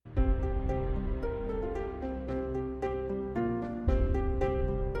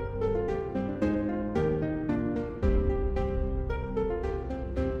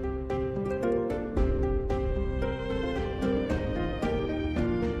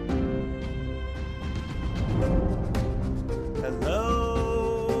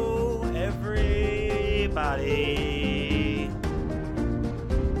everybody.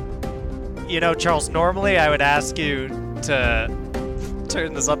 You know, Charles, normally I would ask you to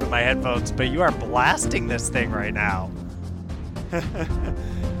turn this up in my headphones, but you are blasting this thing right now.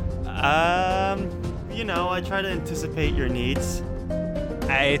 I try to anticipate your needs.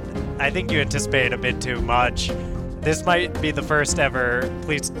 I think you anticipate a bit too much. This might be the first ever.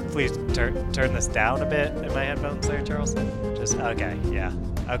 Please turn this down a bit in my headphones there, Charles. Just okay, yeah.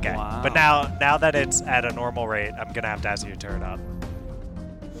 Okay. Wow. But now that it's at a normal rate, I'm going to have to ask you to turn it up.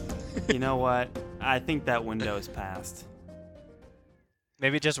 You know what? I think that window is past.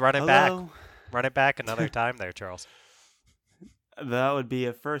 Maybe just run it Hello? back. Run it back another time there, Charles. That would be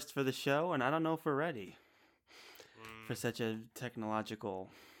a first for the show, and I don't know if we're ready for such a technological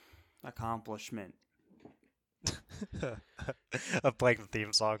accomplishment. Of playing the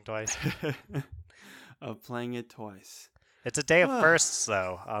theme song twice. Of playing it twice. It's a day of firsts,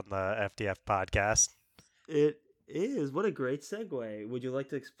 though, on the FDF podcast. It is. What a great segue. Would you like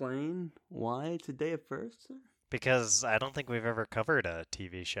to explain why it's a day of firsts? Because I don't think we've ever covered a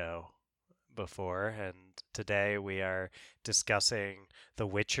TV show before, and today we are discussing The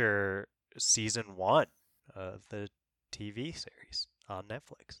Witcher Season 1 of the TV series on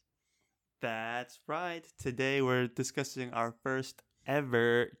Netflix. That's right. Today we're discussing our first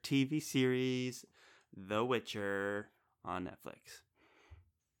ever TV series, The Witcher, on Netflix.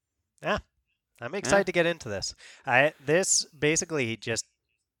 Yeah, I'm excited to get into this. This basically just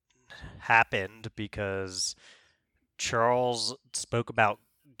happened because Charles spoke about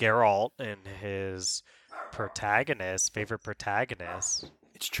Geralt and his favorite protagonist.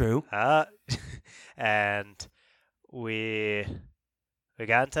 It's true. And we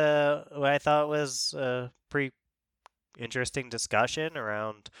got into what I thought was a pretty interesting discussion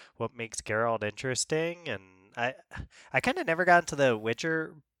around what makes Geralt interesting, and I kind of never got into The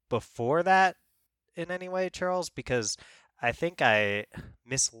Witcher before that in any way, Charles, because I think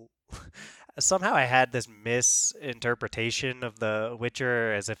somehow I had this misinterpretation of The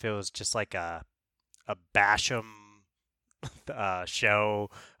Witcher as if it was just like a Basham show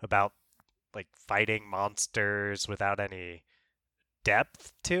about like fighting monsters without any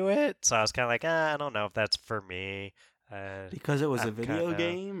depth to it. So I was kind of like, I don't know if that's for me. Because it was a video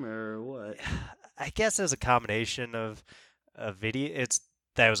game or what? I guess it was a combination of a video.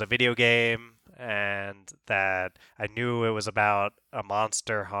 That it was a video game, and that I knew it was about a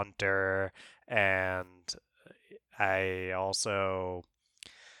monster hunter, and I also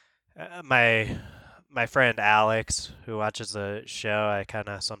my friend Alex, who watches the show, I kind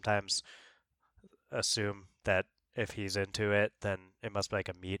of sometimes assume that if he's into it, then it must be like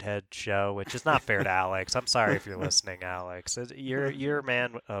a meathead show, which is not fair to Alex. I'm sorry if you're listening, Alex. You're a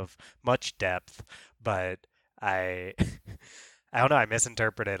man of much depth, but I don't know. I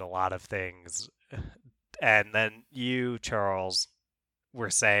misinterpreted a lot of things, and then you, Charles, were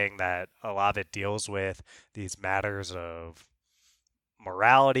saying that a lot of it deals with these matters of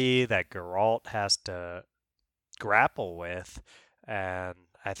morality that Geralt has to grapple with, and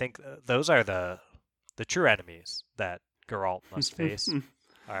I think those are the true enemies that Geralt must face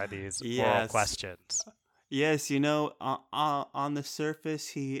are these moral questions. Yes, on the surface,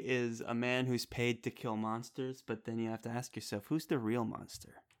 he is a man who's paid to kill monsters, but then you have to ask yourself, who's the real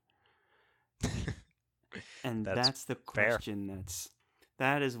monster? And that's the question. Fair.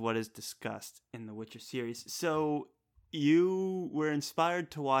 That is what is discussed in the Witcher series. So you were inspired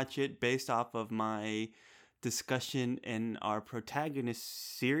to watch it based off of my discussion in our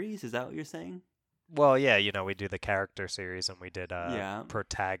protagonist series. Is that what you're saying? Well, yeah, we do the character series, and we did a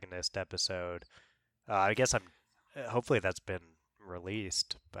protagonist episode. I guess hopefully that's been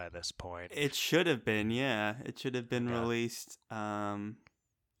released by this point. It should have been, yeah. It should have been released on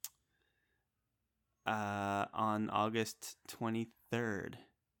August 23rd.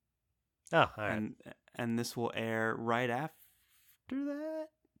 Oh, all right. And this will air right after that?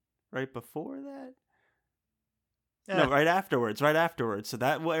 Right before that? Yeah. No, right afterwards. So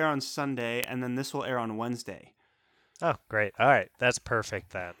that will air on Sunday, and then this will air on Wednesday. Oh, great. All right. That's perfect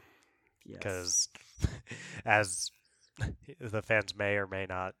then. Yes. Because as the fans may or may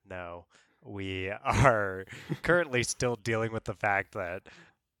not know, we are currently still dealing with the fact that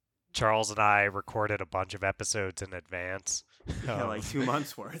Charles and I recorded a bunch of episodes in advance. Yeah, like 2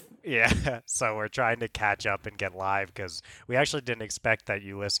 months worth. Yeah, so we're trying to catch up and get live because we actually didn't expect that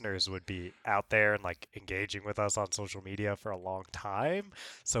you listeners would be out there and like engaging with us on social media for a long time.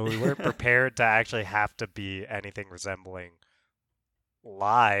 So we weren't prepared to actually have to be anything resembling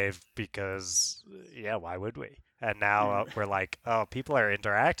live because, yeah, why would we? And now we're like, oh, people are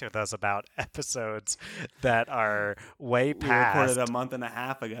interacting with us about episodes that are way past. We recorded a month and a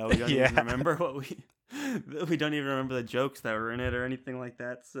half ago. We don't even remember what we... We don't even remember the jokes that were in it or anything like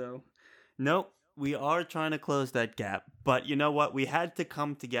that. So, nope. We are trying to close that gap, but you know what? We had to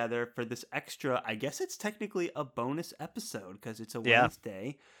come together for this extra. I guess it's technically a bonus episode because it's a Yeah.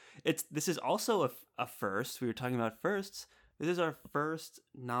 Wednesday. This is also a first. We were talking about firsts. This is our first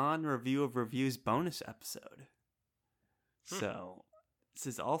non-review of reviews bonus episode. So this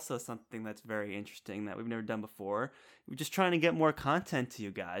is also something that's very interesting that we've never done before. We're just trying to get more content to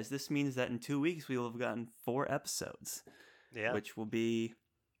you guys. This means that in 2 weeks we will have gotten 4 episodes, which will be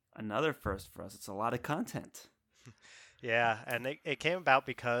another first for us. It's a lot of content. Yeah, and it came about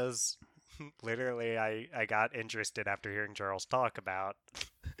because literally I got interested after hearing Charles talk about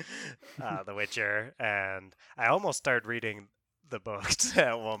The Witcher, and I almost started reading the books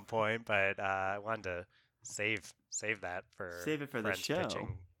at one point, but I wanted to save that for Save it for the friends show.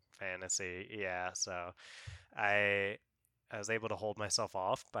 pitching fantasy. Yeah, so I was able to hold myself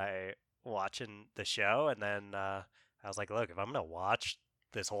off by watching the show, and then I was like, look, if I'm gonna watch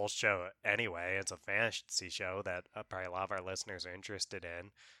this whole show anyway, it's a fantasy show that probably a lot of our listeners are interested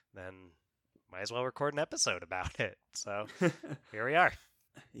in, then might as well record an episode about it. So here we are.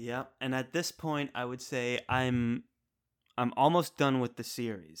 Yeah, and at this point, I would say I'm almost done with the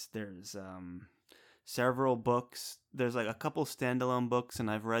series. There's several books. There's like a couple standalone books,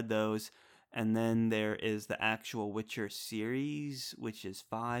 and I've read those. And then there is the actual Witcher series, which is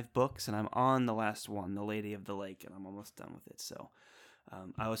 5 books, and I'm on the last one, The Lady of the Lake, and I'm almost done with it. So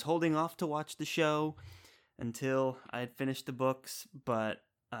I was holding off to watch the show until I had finished the books, but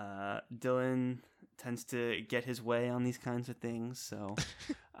Dylan tends to get his way on these kinds of things, so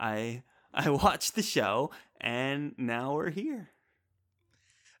I watched the show, and now we're here.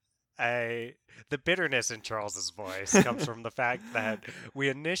 The bitterness in Charles's voice comes from the fact that we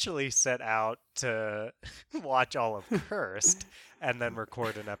initially set out to watch all of Cursed and then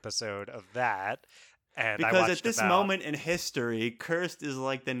record an episode of that. And because at this moment in history, Cursed is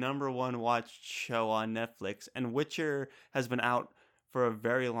like the #1 watched show on Netflix, and Witcher has been out for a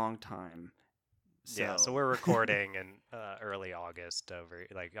very long time. So. Yeah, so we're recording in early August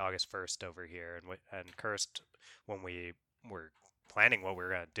August 1st over here, and Cursed, when we were planning what we were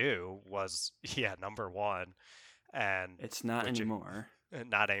gonna do, was #1, and it's not anymore.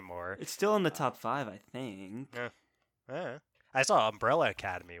 Not anymore. It's still in the top 5, I think. I saw Umbrella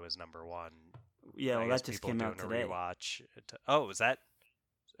Academy was #1. Yeah, well, that just came out today. Rewatch. Oh, was that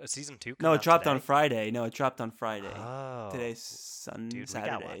season 2? No, it dropped on Friday. Oh, today's Saturday, so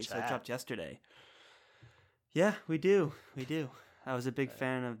that. It dropped yesterday. Yeah, we do. I was a big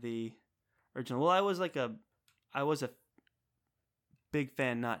fan of the original. Well, I was a big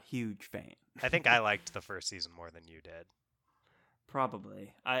fan, not huge fan. I think I liked the first season more than you did.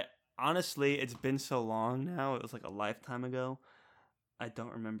 Probably. Honestly, it's been so long now. It was like a lifetime ago. I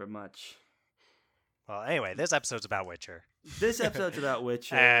don't remember much. Well, anyway, this episode's about Witcher.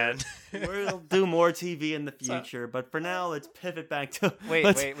 And we'll do more TV in the future, but for now, let's pivot back to...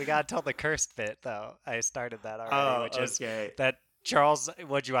 Wait, we gotta tell the Cursed bit, though. I started that already, which is that Charles,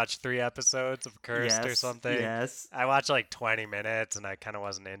 what'd you watch, 3 episodes of Cursed or something? Yes. I watched like 20 minutes, and I kind of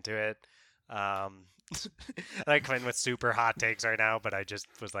wasn't into it. I like coming with super hot takes right now, but I just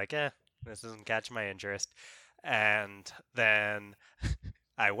was like, this doesn't catch my interest. And then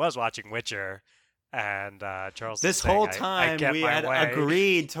I was watching Witcher, and Charles. This whole time we had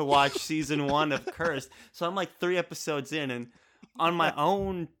agreed to watch season 1 of Cursed, so I'm like 3 episodes in, and in my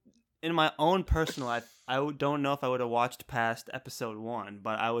own personal life, I don't know if I would have watched past episode 1,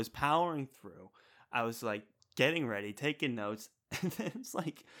 but I was powering through. I was like getting ready, taking notes, and then it's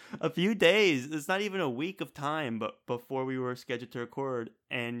like a few days. It's not even a week of time, but before we were scheduled to record,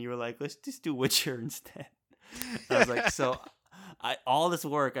 and you were like, "Let's just do Witcher instead." I was like, so. All this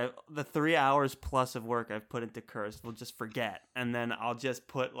work, the 3 hours plus of work I've put into Cursed, we'll just forget, and then I'll just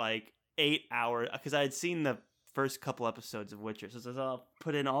put like 8 hours, because I had seen the first couple episodes of Witcher, so I'll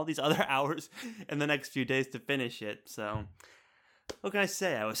put in all these other hours in the next few days to finish it. So, what can I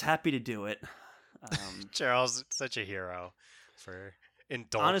say? I was happy to do it. Charles, such a hero for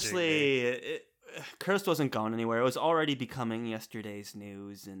indulging. Honestly, Cursed wasn't going anywhere. It was already becoming yesterday's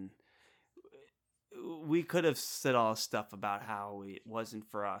news, and we could have said all this stuff about how it wasn't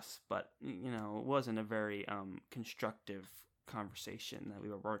for us, but it wasn't a very constructive conversation that we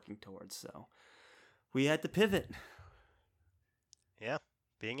were working towards, so we had to pivot. Yeah,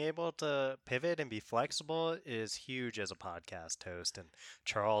 being able to pivot and be flexible is huge as a podcast host, and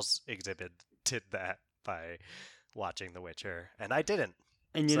Charles exhibited that by watching The Witcher, and I didn't.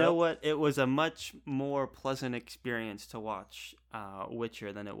 And you know what? It was a much more pleasant experience to watch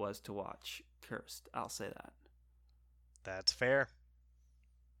Witcher than it was to watch Cursed. I'll say that. That's fair.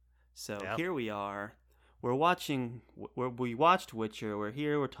 So Here we are. we watched Witcher. We're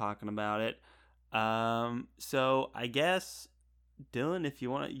here. We're talking about it. So I guess Dylan, if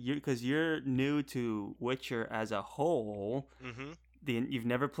you want, because you're new to Witcher as a whole, Mm-hmm. you've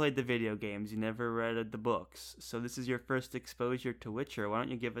never played the video games, you never read the books, so this is your first exposure to Witcher. Why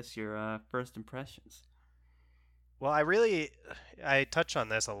don't you give us your first impressions? Well, I touched on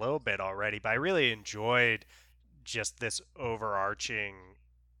this a little bit already, but I really enjoyed just this overarching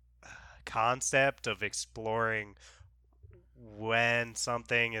concept of exploring when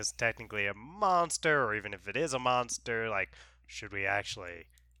something is technically a monster, or even if it is a monster, like, should we actually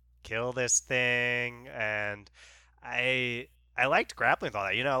kill this thing? And I liked grappling with all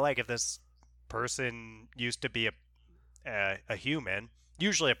that. Like if this person used to be a human,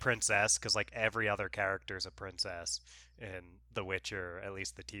 usually a princess, because like every other character is a princess in The Witcher, at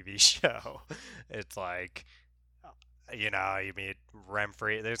least the TV show. It's like, you meet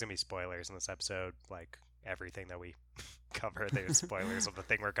Renfrey. There's gonna be spoilers in this episode, like everything that we cover. There's spoilers of the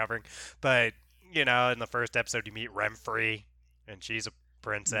thing we're covering, but in the first episode you meet Renfrey, and she's a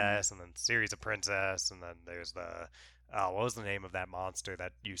princess, and then Ciri's a princess, and then there's the what was the name of that monster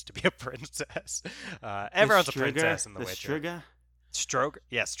that used to be a princess? Everyone's a princess in The Witcher. Striga? Stroger?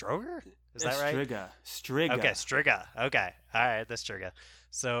 Yeah, Stroger? Is that right? Striga. Okay, Striga. Okay. All right, the Striga.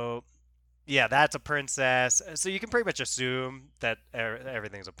 So, yeah, that's a princess. So you can pretty much assume that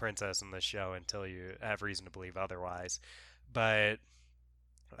everything's a princess in this show until you have reason to believe otherwise. But,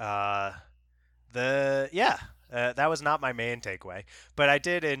 that was not my main takeaway. But I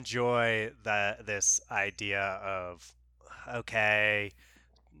did enjoy this idea of, okay,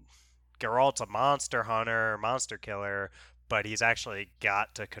 Geralt's a monster hunter, monster killer, but he's actually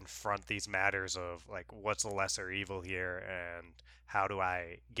got to confront these matters of like, what's the lesser evil here, and how do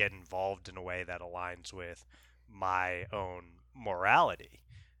I get involved in a way that aligns with my own morality.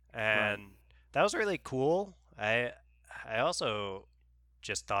 And that was really cool. I also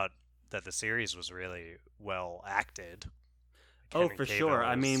just thought that the series was really well acted. Oh, for sure.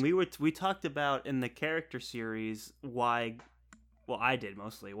 I mean, we talked about in the character series why, well, I did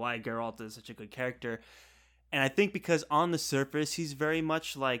mostly, why Geralt is such a good character. And I think because on the surface, he's very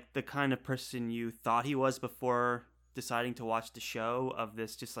much like the kind of person you thought he was before deciding to watch the show, of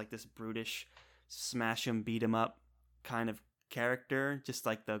this just like this brutish smash him, beat him up kind of character, just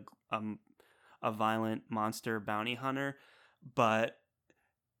like a violent monster bounty hunter. But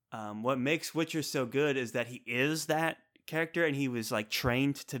what makes Witcher so good is that he is that character, and he was like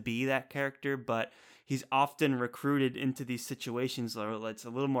trained to be that character, but he's often recruited into these situations where it's a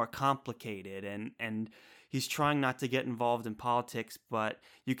little more complicated, and he's trying not to get involved in politics, but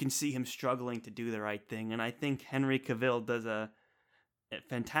you can see him struggling to do the right thing. And I think Henry Cavill does a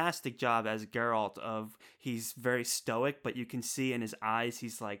fantastic job as Geralt. He's very stoic, but you can see in his eyes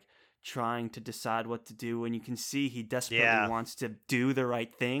he's like trying to decide what to do, and you can see he desperately wants to do the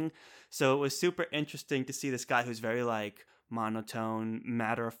right thing. So it was super interesting to see this guy who's very like monotone,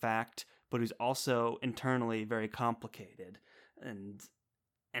 matter of fact, but who's also internally very complicated, and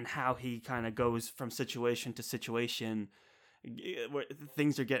how he kind of goes from situation to situation where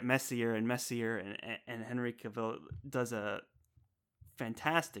things are getting messier and messier, and Henry Cavill does a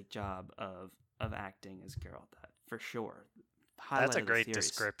fantastic job of acting as Geralt, for sure. That's a great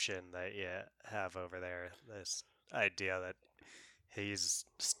description that you have over there. This idea that he's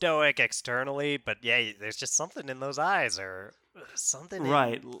stoic externally, but yeah, there's just something in those eyes, or something in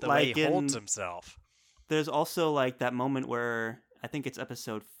the way he holds himself. There's also like that moment where I think it's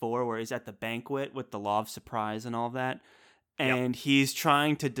episode 4 where he's at the banquet with the Law of Surprise and all that, and he's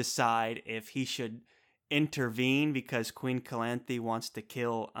trying to decide if he should intervene because Queen Calanthe wants to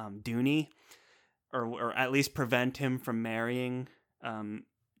kill Duny, or at least prevent him from marrying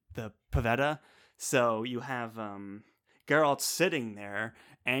the Pavetta. So you have Geralt sitting there,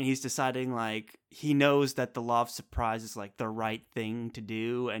 and he's deciding, like, he knows that the Law of Surprise is like the right thing to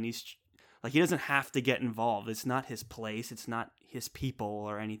do, and he's like, he doesn't have to get involved. It's not his place. It's not his people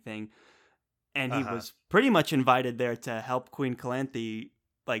or anything. And he was pretty much invited there to help Queen Calanthe,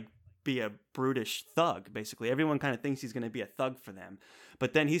 like, be a brutish thug, basically. Everyone kind of thinks he's going to be a thug for them.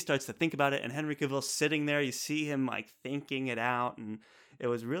 But then he starts to think about it, and Henry Cavill's sitting there. You see him, like, thinking it out, and it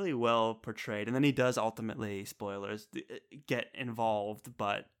was really well portrayed. And then he does ultimately, spoilers, get involved,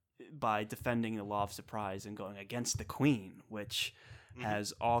 but by defending the Law of Surprise and going against the Queen, which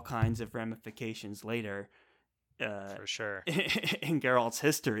has all kinds of ramifications later. For sure. In Geralt's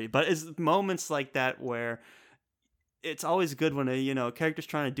history. But it's moments like that where it's always good when a character's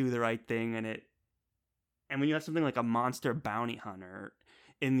trying to do the right thing, and when you have something like a monster bounty hunter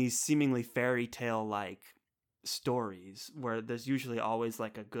in these seemingly fairy tale like stories where there's usually always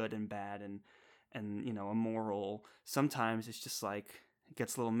like a good and bad, and a moral. Sometimes it's just like it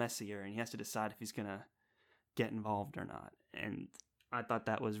gets a little messier, and he has to decide if he's gonna get involved or not. And I thought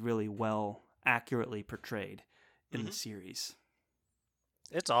that was really well, accurately portrayed in the series.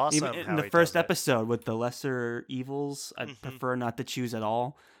 It's Even awesome in how the he does first it. episode with the lesser evils, I Mhm. prefer not to choose at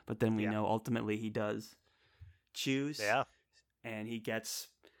all. But then we Yeah. know ultimately he does choose, Yeah. and he gets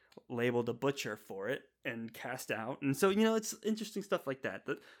labeled a butcher for it and cast out. And so it's interesting stuff like that.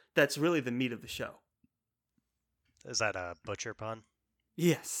 That's really the meat of the show. Is that a butcher pun?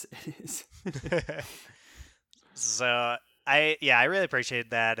 Yes, it is. So I really appreciate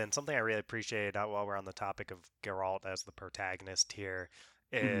that, and something I really appreciate while we're on the topic of Geralt as the protagonist here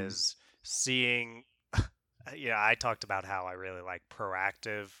Mhm. is seeing. I talked about how I really like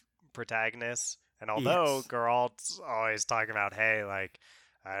proactive protagonists, and although Yes. Geralt's always talking about, hey, like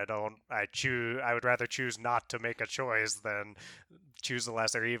I would rather choose not to make a choice than choose the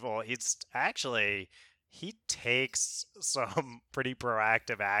lesser evil. He takes some pretty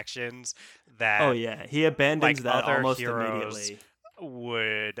proactive actions Oh that yeah, he abandons like that other almost heroes immediately.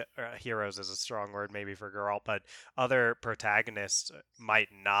 would heroes is a strong word maybe for Geralt, but other protagonists might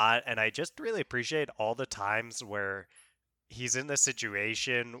not. And I just really appreciate all the times where he's in this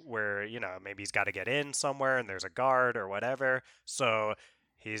situation where maybe he's got to get in somewhere and there's a guard or whatever, so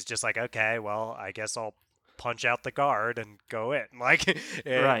he's just like, okay, well, I guess I'll punch out the guard and go in. Like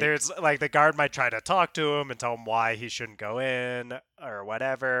Right. there's like the guard might try to talk to him and tell him why he shouldn't go in or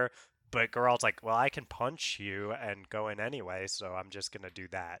whatever, but Geralt's like, well, I can punch you and go in anyway, so I'm just gonna do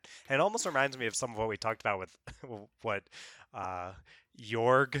that. And it almost reminds me of some of what we talked about with what uh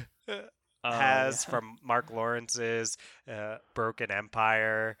Jorg Oh has yeah. from Mark Lawrence's Broken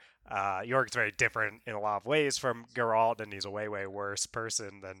Empire. Jorg's very different in a lot of ways from Geralt, and he's a way, way worse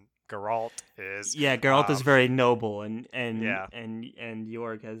person than Geralt is. Yeah, Geralt is Um, very noble, and and yeah, and and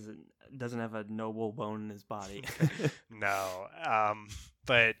York doesn't have a noble bone in his body. no.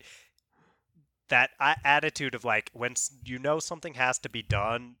 But that attitude of like when something has to be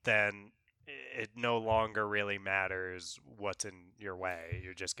done, then it no longer really matters what's in your way.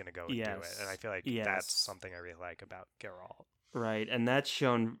 You're just gonna go and do it, and I Yes. feel like that's Yes. something I really like about Geralt. Right, and that's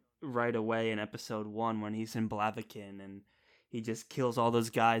shown right away in episode 1 when he's in Blaviken and he just kills all those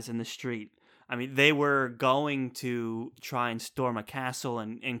guys in the street. I mean, they were going to try and storm a castle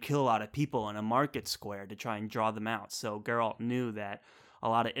and kill a lot of people in a market square to try and draw them out. So Geralt knew that a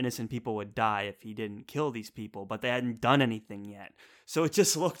lot of innocent people would die if he didn't kill these people, but they hadn't done anything yet. So it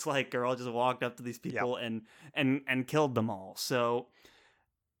just looked like Geralt just walked up to these Yep. people and killed them all. So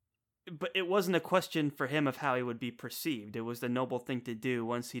but it wasn't a question for him of how he would be perceived. It was the noble thing to do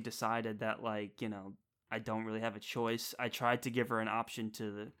once he decided that, like, I don't really have a choice. I tried to give her an option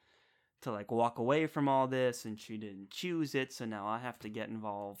to like walk away from all this, and she didn't choose it. So now I have to get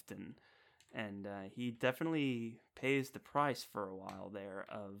involved, and he definitely pays the price for a while there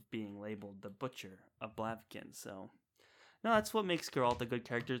of being labeled the butcher of Blaviken. So no, that's what makes Geralt a good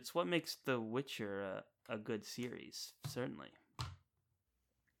character. It's what makes The Witcher a good series, certainly.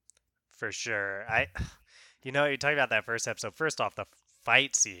 For sure. You're talking about that first episode. First off, the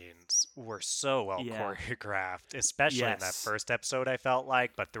fight scenes were so well Yeah. choreographed, especially in that Yes. first episode, I felt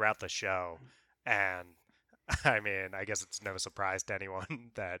like, but throughout the show. And I mean, I guess it's no surprise to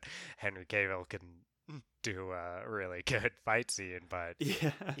anyone that Henry Cavill can do a really good fight scene, but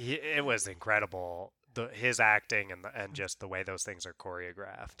Yeah. it was incredible. His acting and just the way those things are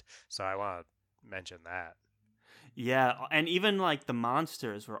choreographed. So I want to mention that. Yeah, and even like the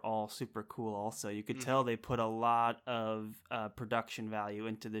monsters were all super cool. Also, you could Hmm. tell they put a lot of production value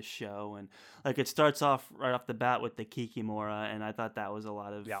into this show, and like it starts off right off the bat with the Kikimora, and I thought that was a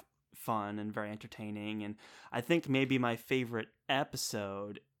lot of Yeah. fun and very entertaining. And I think maybe my favorite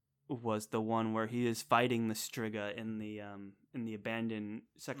episode was the one where he is fighting the Striga in the abandoned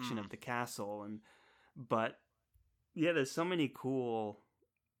section Mm. of the castle, and but yeah, there's so many cool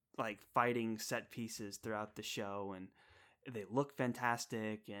like fighting set pieces throughout the show, and they look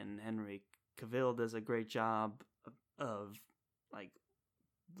fantastic, and Henry Cavill does a great job of like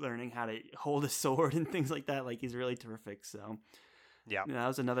learning how to hold a sword and things like that. Like he's really terrific. So Yeah. that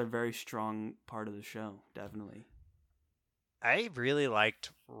was another very strong part of the show, definitely. I really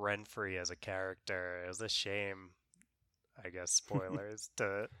liked Renfrey as a character. It was a shame, I guess, spoilers,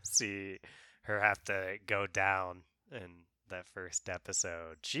 to see her have to go down in that first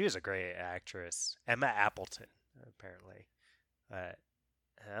episode. She was a great actress. Emma Appleton, apparently. Uh,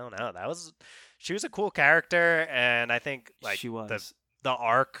 I don't know. She was a cool character, and I think like She was. the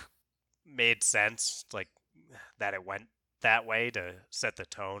arc made sense, like that it went that way to set the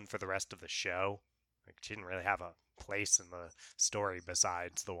tone for the rest of the show. Like she didn't really have a place in the story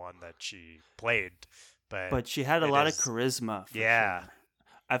besides the one that she played. But But she had a it lot of is, charisma for yeah, sure.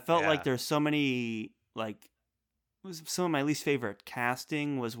 I felt like yeah, there's so many like some of my least favorite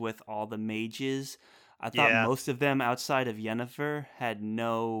casting was with all the mages. I thought yeah. most of them outside of Yennefer had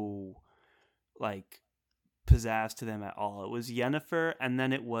no like pizzazz to them at all. It was Yennefer, and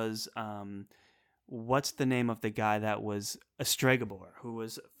then it was what's the name of the guy that was a Stregobor who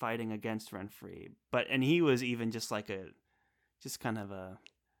was fighting against Renfri, and he was even just like just kind of a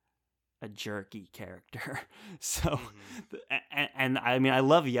jerky character. So, Hmm. and I mean, I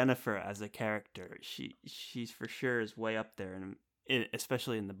love Yennefer as a character. She's for sure is way up there,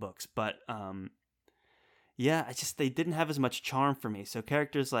 especially in the books. But yeah, I just they didn't have as much charm for me. So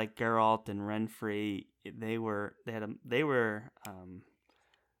characters like Geralt and Renfri, they were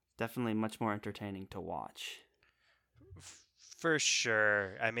definitely much more entertaining to watch. For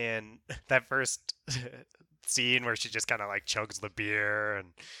sure. I mean, that first scene where she just kind of like chugs the beer, and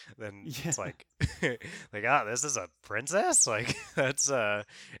then Yeah. it's like, like, ah, this is a princess. Like, that's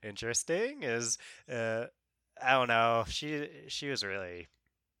interesting. Uh, I don't know. She was really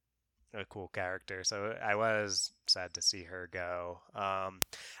a cool character, so I was sad to see her go.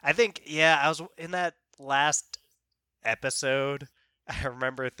 I think, yeah, I was in that last episode. I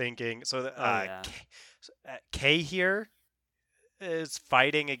remember thinking, so Oh yeah. Kay here is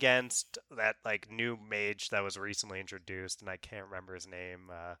fighting against that like new mage that was recently introduced, and I can't remember his name.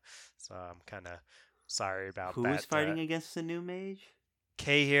 So I'm kind of sorry about Who was that. fighting against the new mage?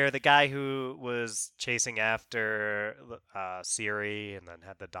 Kay here, the guy who was chasing after Siri and then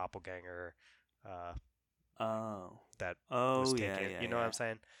had the doppelganger uh, Oh. that was Oh yeah, taken. yeah, You know what I'm yeah.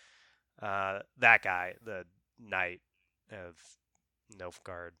 saying? That guy, the knight of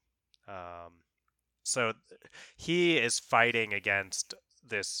Nilfgaard. Um, So he is fighting against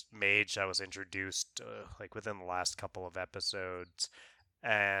this mage that was introduced like within the last couple of episodes,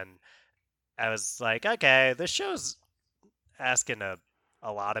 and I was like, okay, this show's asking a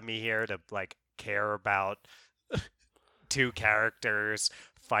lot of me here to like care about two characters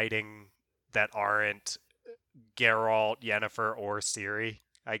fighting that aren't Geralt, Yennefer, or Ciri.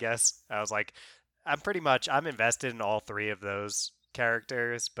 I guess I was like, I'm invested in all three of those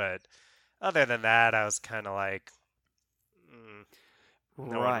characters, but other than that, I was kind of like, mm,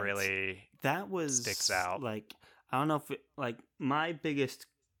 no one Right. really That sticks was out. like I don't know if like my biggest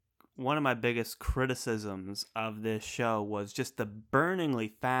one of my biggest criticisms of this show was just the burningly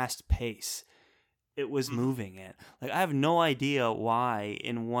fast pace it was Hmm. moving at. Like I have no idea why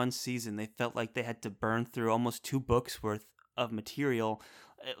in one season they felt like they had to burn through almost 2 books worth of material.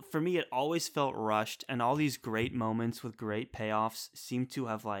 For me it always felt rushed, and all these great moments with great payoffs seemed to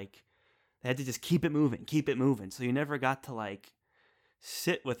have like they had to just keep it moving. So you never got to like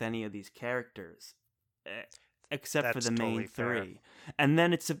sit with any of these characters eh, except for That's the main totally fair. three. And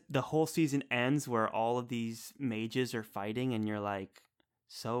then the whole season ends where all of these mages are fighting, and you're like,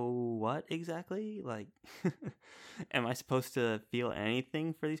 so what exactly? Like, am I supposed to feel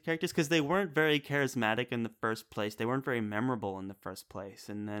anything for these characters? Because they weren't very charismatic in the first place. They weren't very memorable in the first place.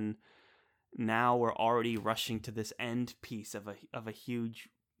 And then now we're already rushing to this end piece of a huge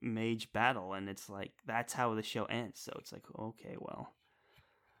mage battle, and it's like that's how the show ends. So it's like, okay, well,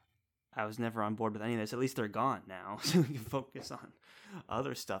 I was never on board with any of this. At least they're gone now, so we can focus on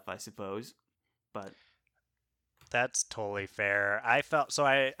other stuff, I suppose. But That's totally fair. I felt so.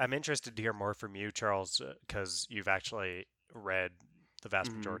 I'm interested to hear more from you, Charles, because you've actually read the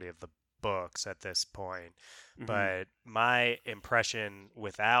vast mm-hmm, majority of the books at this point. mm-hmm, But my impression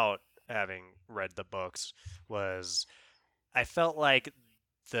without having read the books was I felt like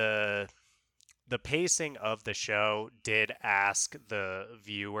the the pacing of the show did ask the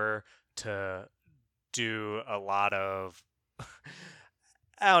viewer to do a lot of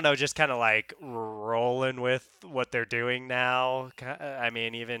I don't know, just kind of like rolling with what they're doing now. I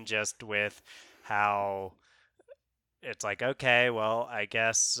mean, even just with how it's like, okay, well, I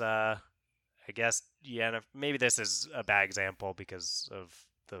guess, yeah, maybe this is a bad example because of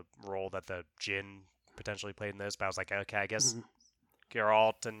the role that the Jin potentially played in this. But I was like, okay, I guess mm-hmm.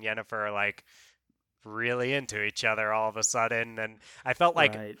 Geralt and Yennefer are like really into each other all of a sudden, and I felt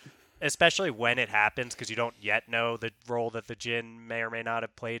like Right, especially when it happens because you don't yet know the role that the Jin may or may not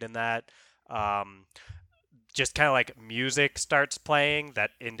have played in that. Um, just kind of like music starts playing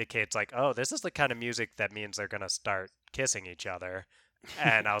that indicates like, oh, this is the kind of music that means they're gonna start kissing each other.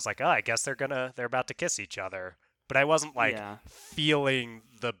 And I was like, oh, I guess they're about to kiss each other. But I wasn't like yeah, feeling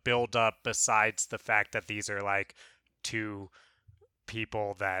the build up besides the fact that these are like two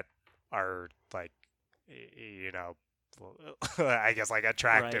people that are like you know I guess like right,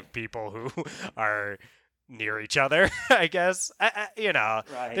 attractive people who are near each other. I guess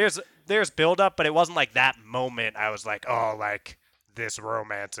Right. there's build up, but it wasn't like that moment. I was like, oh, like this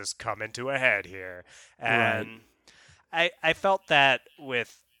romance is coming to a head here, Right. and I felt that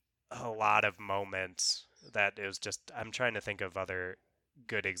with a lot of moments that it was just I'm trying to think of other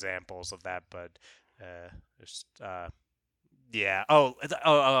good examples of that, but just yeah.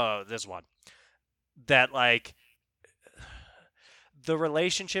 There's one that like the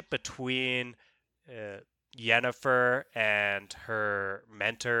relationship between uh, Yennefer and her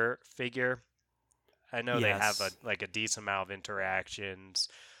mentor figure. I know they have Yes. a decent amount of interactions,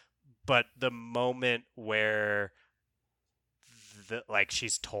 but the moment where like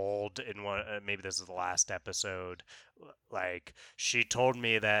she's told in one maybe this is the last episode, like she told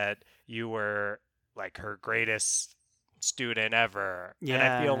me that you were like her greatest student ever, and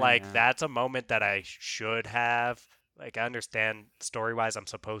I feel Yeah, like yeah. that's a moment that I should have, like I understand story wise I'm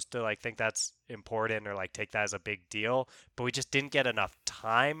supposed to like think that's important or like take that as a big deal, but we just didn't get enough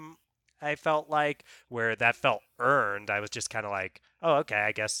time. I felt like where that felt earned. I was just kind of like, oh, okay,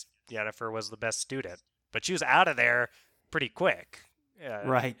 I guess Yennefer was the best student, but she was out of there pretty quick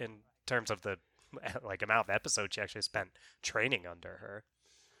Right. in terms of the like amount of episodes she actually spent training under her.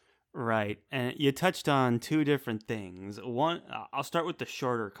 Right. And you touched on two different things. One, I'll start with the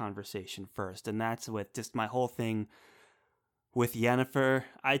shorter conversation first, and that's with just my whole thing with Yennefer.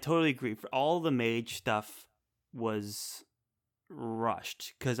 I totally agree. For all the mage stuff was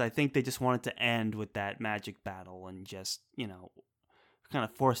rushed because I think they just wanted to end with that magic battle and just, kind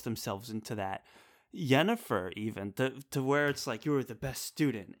of force themselves into that. Yennefer, even to where it's like you were the best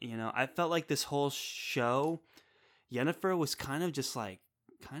student. I felt like this whole show, Yennefer was kind of just like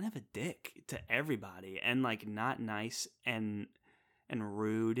kind of a dick to everybody and like not nice and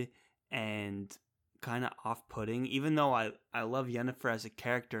rude and kind of off-putting. Even though I love Yennefer as a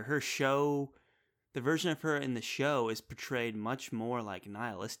character, the version of her in the show is portrayed much more like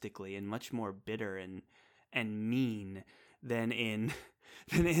nihilistically and much more bitter and mean than in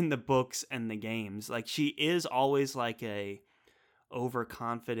than in the books and the games. Like she is always like a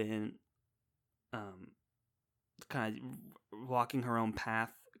overconfident, um, kind of walking her own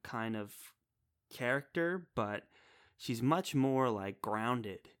path kind of character, but she's much more like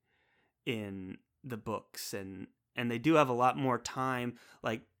grounded in the books, and they do have a lot more time.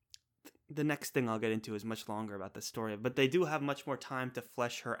 Like the next thing I'll get into is much longer about the story, but they do have much more time to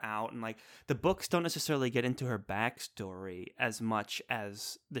flesh her out. And like the books don't necessarily get into her backstory as much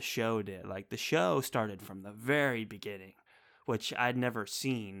as the show did. Like the show started from the very beginning, which I'd never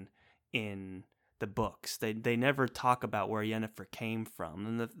seen in the books. They never talk about where Yennefer came from.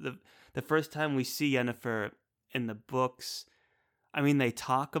 And the first time we see Yennefer in the books, I mean they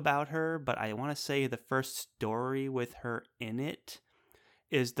talk about her, but I want to say the first story with her in it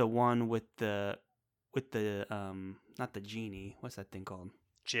is the one with the not the genie. What's that thing called?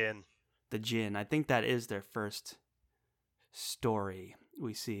 Jin. The Jinn. I think that is their first story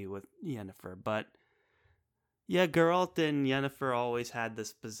we see with Yennefer. But yeah, Geralt and Yennefer always had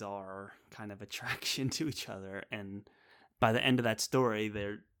this bizarre kind of attraction to each other, and by the end of that story,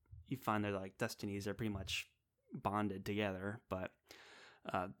 you find their like destinies are pretty much bonded together. But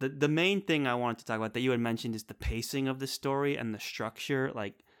the main thing I wanted to talk about that you had mentioned is the pacing of the story and the structure.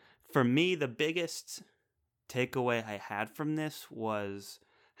 Like for me, the biggest takeaway I had from this was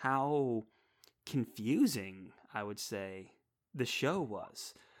how confusing I would say the show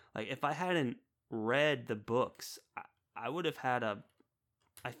was. Like if I hadn't read the books, I would have had a.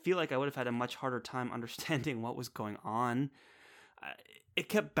 I feel like I would have had a much harder time understanding what was going on. It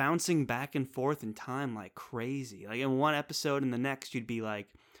kept bouncing back and forth in time like crazy. Like in one episode and the next, you'd be like,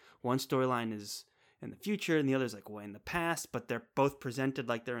 one storyline is in the future and the other's like way in the past, but they're both presented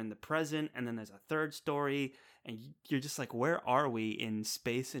like they're in the present. And then there's a third story, and you're just like, where are we in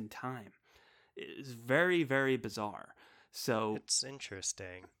space and time? It's very, very bizarre. So It's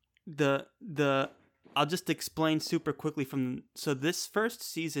interesting. the I'll just explain super quickly so this first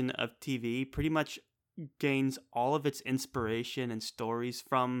season of TV pretty much gains all of its inspiration and stories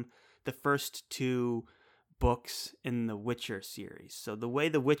from the first two books in the Witcher series. So the way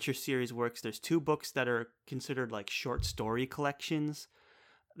the Witcher series works, there's two books that are considered like short story collections.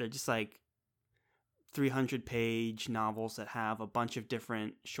 They're just like 300-page novels that have a bunch of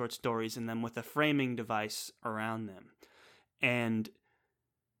different short stories in them with a framing device around them. And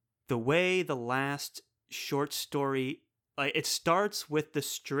the way the last short story, like it starts with the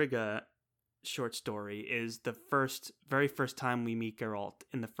Striga short story, is the very first time we meet Geralt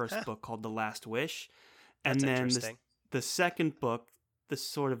in the first Huh, book called The Last Wish. that's And then interesting. the second book, The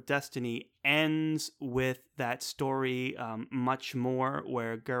Sword of Destiny, ends with that story much more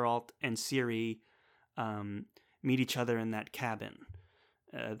where Geralt and Ciri meet each other in that cabin.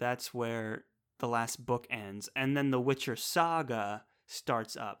 That's where the last book ends, and then the Witcher saga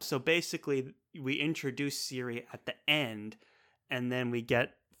starts up. So basically, we introduce Ciri at the end, and then we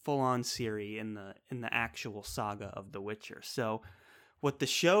get full on Ciri in the actual saga of The Witcher. So what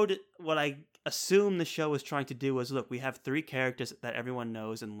I assume the show was trying to do was, look, we have three characters that everyone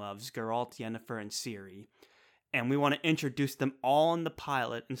knows and loves: Geralt, Yennefer, and Ciri, and we want to introduce them all in the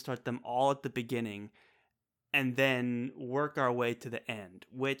pilot and start them all at the beginning, and then work our way to the end.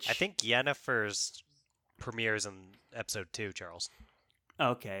 Which I think Yennefer's premieres in episode 2, Charles.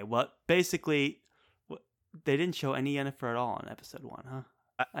 Okay, well, basically, they didn't show any Yennefer at all in episode 1,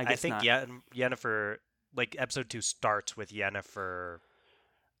 huh? I think Yennefer, like, episode 2 starts with Yennefer.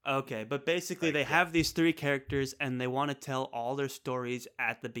 Okay, but basically they have these three characters and they want to tell all their stories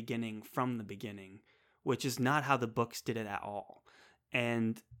at the beginning, from the beginning, which is not how the books did it at all.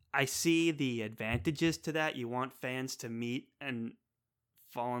 And I see the advantages to that. You want fans to meet and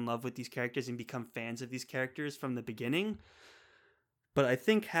fall in love with these characters and become fans of these characters from the beginning. But I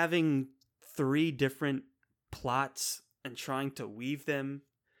think having three different plots and trying to weave them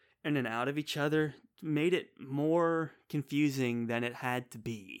in and out of each other made it more confusing than it had to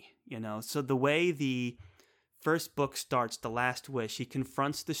be, you know? So the way the first book starts, The Last Wish, he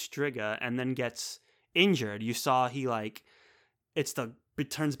confronts the Striga and then gets injured. You saw he, like,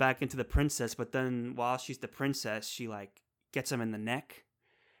 turns back into the princess, but then while she's the princess, she, like, gets him in the neck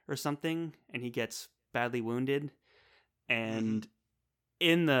or something, and he gets badly wounded. And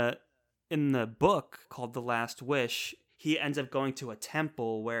in the book called The Last Wish, he ends up going to a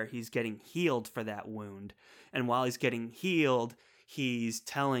temple where he's getting healed for that wound. And while he's getting healed, he's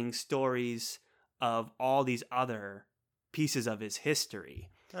telling stories of all these other pieces of his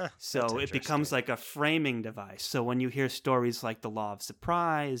history. So it becomes like a framing device. So when you hear stories like The Law of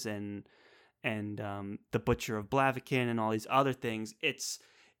Surprise and The Butcher of Blaviken and all these other things, it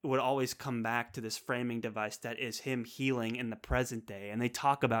would always come back to this framing device that is him healing in the present day. And they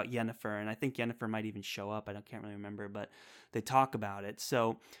talk about Yennefer, and I think Yennefer might even show up. I can't really remember, but they talk about it.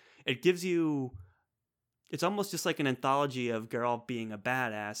 So it gives you, it's almost just like an anthology of Geralt being a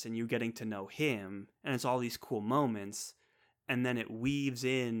badass and you getting to know him. And it's all these cool moments. And then it weaves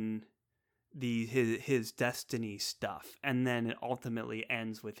in his destiny stuff. And then it ultimately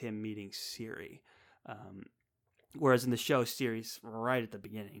ends with him meeting Ciri. Whereas in the show, Ciri's right at the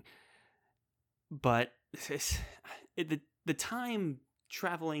beginning. But the time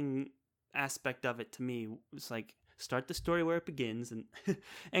traveling aspect of it to me was like, start the story where it begins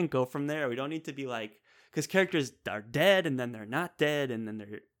and go from there. We don't need to be like, because characters are dead and then they're not dead and then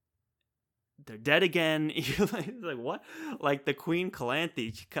they're dead again. Like, what? Like the Queen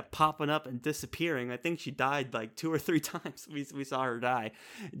Calanthe, she kept popping up and disappearing. I think she died like 2 or 3 times. We saw her die,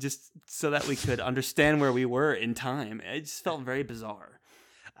 just so that we could understand where we were in time. It just felt very bizarre.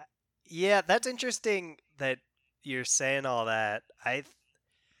 Yeah, that's interesting that you're saying all that. I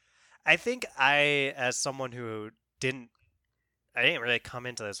think as someone who didn't really come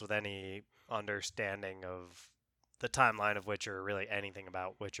into this with any understanding of the timeline of Witcher, or really anything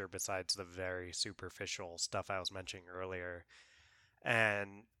about Witcher besides the very superficial stuff I was mentioning earlier.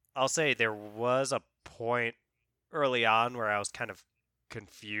 And I'll say there was a point early on where I was kind of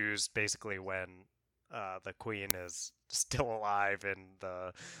confused, basically when the Queen is still alive in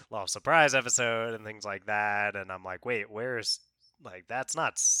the Law of Surprise episode and things like that. And I'm like, wait, where's, like, that's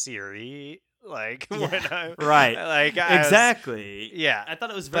not Ciri. Like, yeah, right. Like, exactly. Yeah. I thought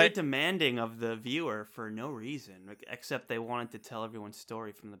it was very demanding of the viewer for no reason, except they wanted to tell everyone's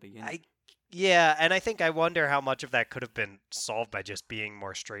story from the beginning. Yeah, and I think I wonder how much of that could have been solved by just being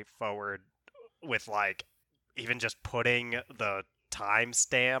more straightforward with, like, even just putting the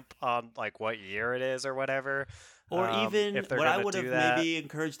timestamp on, like, what year it is or whatever. Or even what I would have maybe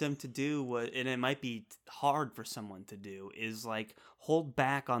encouraged them to do was, and it might be hard for someone to do, is like hold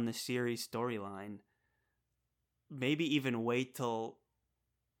back on the series storyline. Maybe even wait till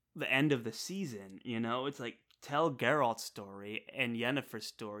the end of the season. You know, it's like tell Geralt's story and Yennefer's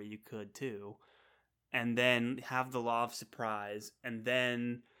story. You could too, and then have the Law of Surprise, and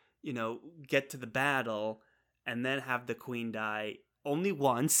then get to the battle, and then have the Queen die only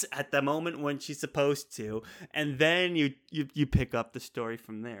once at the moment when she's supposed to, and then you pick up the story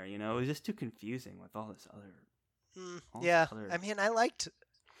from there. It was just too confusing with all this other. I mean, I liked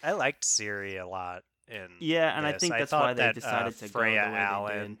Ciri a lot in and this. I think that's why they decided to Freya go the way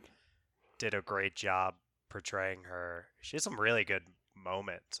Allen they did a great job portraying her. She has some really good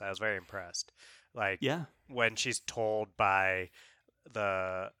moments. I was very impressed. Like, when she's told by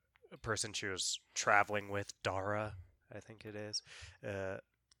the person she was traveling with, Dara, I think it is,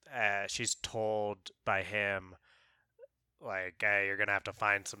 she's told by him, like, hey, you're gonna have to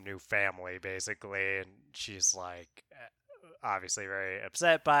find some new family, basically, and she's like, obviously very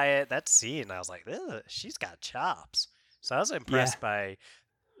upset by it. That scene, I was like, ugh, she's got chops. So Yeah.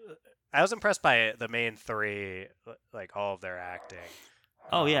 I was impressed by the main three, like all of their acting,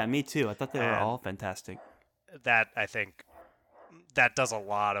 Oh yeah, um, me too. I thought they were and all fantastic. that I think that does a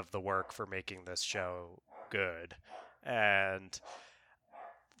lot of the work for making this show good. And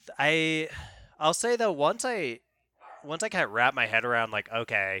I, I'll say though, once I kind of wrap my head around like,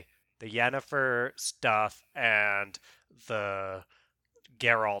 okay, the Yennefer stuff and the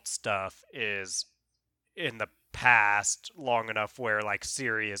Geralt stuff is in the past long enough where like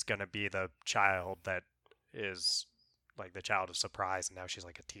Ciri is gonna be the child that is like the child of surprise, and now she's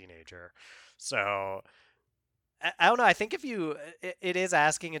like a teenager. So I don't know. I think if you, it is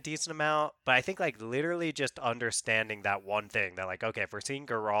asking a decent amount, but I think like literally just understanding that one thing that like, okay, if we're seeing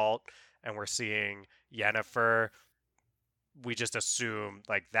Geralt and we're seeing Yennefer, we just assume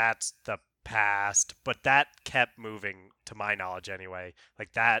like that's the past, but that kept moving, to my knowledge anyway.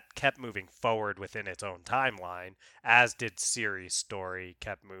 Like that kept moving forward within its own timeline, as did Ciri's story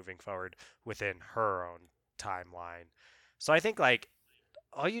kept moving forward within her own timeline. So I think like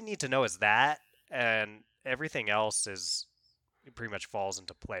all you need to know is that, and everything else is it pretty much falls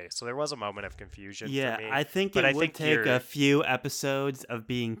into place. So there was a moment of confusion for Yeah, me, I think but it I would think take a you're few episodes of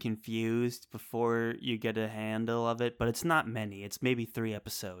being confused before you get a handle of it, but it's not many. It's maybe 3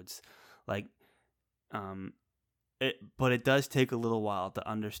 episodes. Like um but it does take a little while to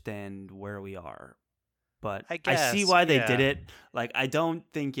understand where we are. But I I see guess, why they did yeah. it. Like I don't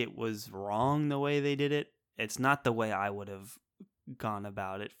think it was wrong the way they did it. It's not the way I would have gone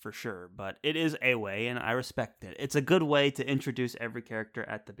about it for sure, but it is a way and I respect it. It's a good way to introduce every character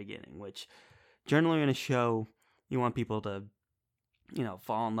at the beginning, which generally in a show you want people to,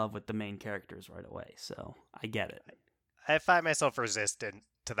 fall in love with the main characters right away. So I get it. I find myself resistant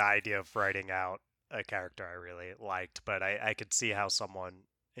to the idea of writing out a character I really liked, but I could see how someone,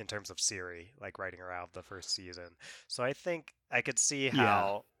 in terms of Siri, like writing her out the first season. So I think I could see Yeah.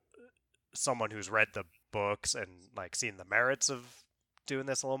 how someone who's read the books and like seen the merits of doing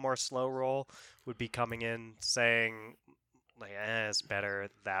this a little more slow roll would be coming in saying like, it's better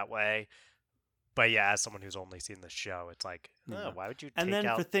that way. But yeah, as someone who's only seen the show, it's like, Yeah. why would you And take then for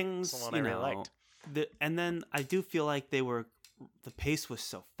out things, someone I really liked? and then I do feel like the pace was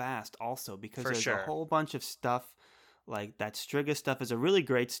so fast also because For there's a sure. whole bunch of stuff like that Striga stuff is a really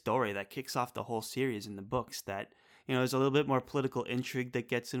great story that kicks off the whole series in the books that, there's a little bit more political intrigue that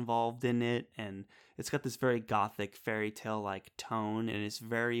gets involved in it and it's got this very gothic fairy tale like tone and it's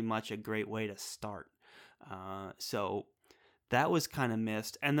very much a great way to start. So that was kind of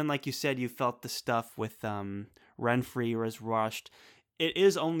missed. And then, like you said, you felt the stuff with Renfrey was rushed. It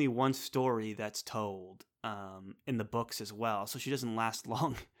is only one story that's told in the books as well, so she doesn't last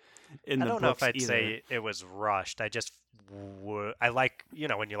long in I the don't know if books I'd either. say it was rushed. I just I like,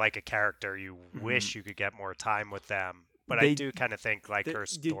 when you like a character, you Hmm. wish you could get more time with them. But I They, do kind of think like her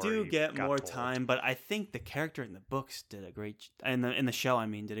you do story get got more told. time, but I think the character in the books did a great in the show. I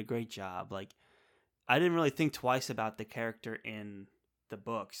mean, did a great job. Like I didn't really think twice about the character in the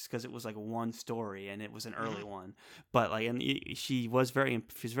books because it was like one story and it was an Hmm. early one. But like, and she's very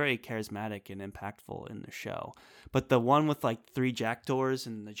charismatic and impactful in the show. But the one with like 3 jackdaws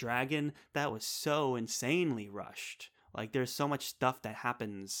and the dragon, that was so insanely rushed. Like, there's so much stuff that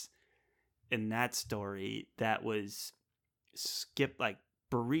happens in that story that was skipped, like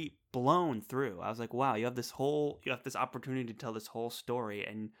blown through. I was like, wow, you have this opportunity to tell this whole story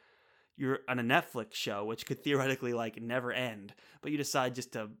and you're on a Netflix show, which could theoretically like never end, but you decide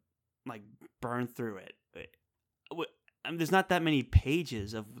just to like burn through it. I mean, there's not that many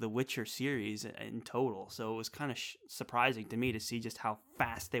pages of the Witcher series in total, so it was kind of surprising to me to see just how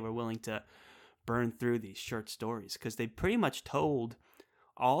fast they were willing to burn through these short stories because they pretty much told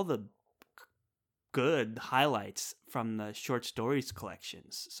all the good highlights from the short stories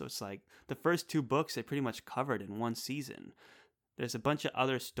collections. So it's like the first 2 books they pretty much covered in one season. There's a bunch of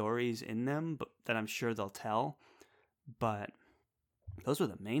other stories in them that I'm sure they'll tell, but those were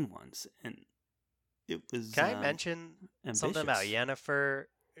the main ones, and it was Can I mention something about ambitious. Yennefer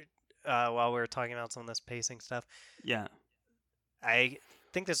while we were talking about some of this pacing stuff? Yeah. I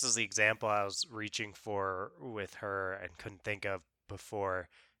think this is the example I was reaching for with her and couldn't think of before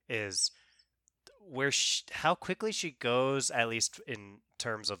is how quickly she goes, at least in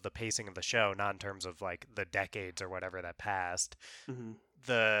terms of the pacing of the show, not in terms of like the decades or whatever that passed. Hmm.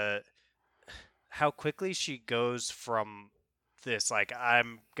 The How quickly she goes from this like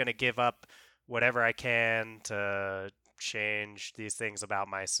I'm gonna give up whatever I can to change these things about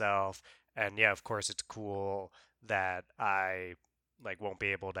myself. And yeah, of course, it's cool that I like won't be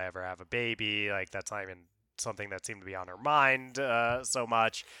able to ever have a baby. Like that's not even something that seemed to be on her mind so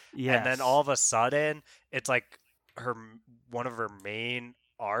much. And then all Yes. of a sudden, it's like her one of her main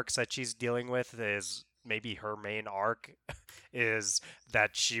arcs that she's dealing with is maybe her main arc is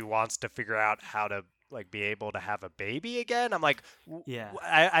that she wants to figure out how to like be able to have a baby again. I'm like, Yeah.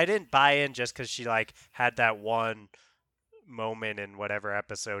 I didn't buy in just because she like had that one moment in whatever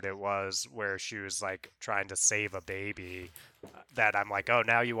episode it was where she was like trying to save a baby that I'm like, oh,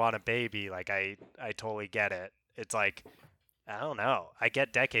 now you want a baby. Like I totally get it. It's like I don't know. I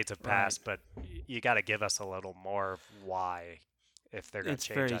get decades have Right. passed, but you got to give us a little more of why if they're going to It's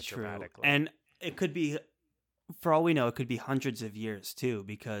change very that true. dramatically. And it could be, for all we know, it could be hundreds of years too,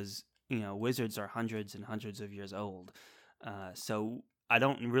 because, wizards are hundreds and hundreds of years old. So I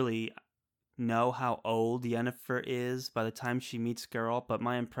don't really know how old Yennefer is by the time she meets Geralt, but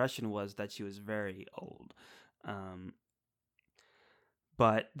my impression was that she was very old. Um,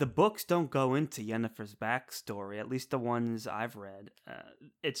 but the books don't go into Yennefer's backstory, at least the ones I've read.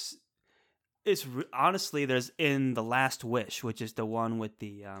 It's honestly, there's in the Last Wish, which is the one with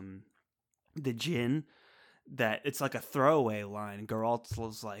the djinn, that it's like a throwaway line. Geralt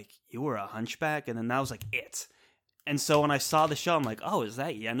was like, "You were a hunchback," and then that was like it. And so when I saw the show, I'm like, "Oh, is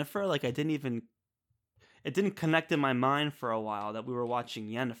that Yennefer?" Like it didn't connect in my mind for a while that we were watching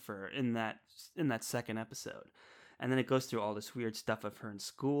Yennefer in that second episode. And then it goes through all this weird stuff of her in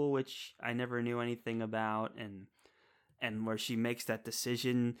school, which I never knew anything about, and where she makes that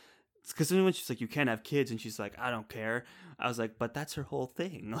decision. Because when she's like, "You can't have kids," and she's like, "I don't care," I was like, "But that's her whole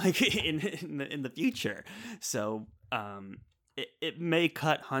thing, like in the future." So it may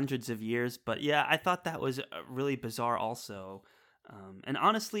cut hundreds of years, but yeah, I thought that was really bizarre, also. And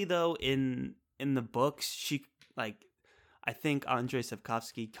honestly, though, in the books, she like, I think Andrei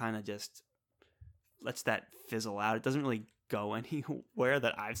Sapkowski kind of just lets that fizzle out. It doesn't really go anywhere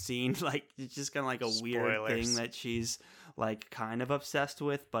that I've seen. Like it's just kind of like a weird thing Spoilers. that she's like kind of obsessed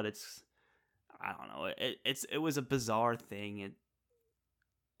with, but it's I don't know. It was a bizarre thing.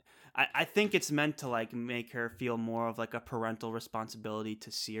 I think it's meant to like make her feel more of like a parental responsibility to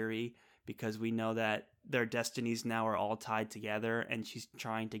Ciri, because we know that their destinies now are all tied together, and she's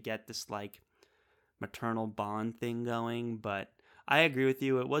trying to get this like maternal bond thing going. But I agree with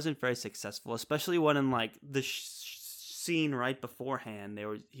you, it wasn't very successful, especially when in like the scene right beforehand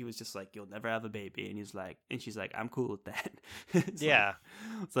he was just like, "You'll never have a baby," and she's like, "I'm cool with that." it's like Yeah.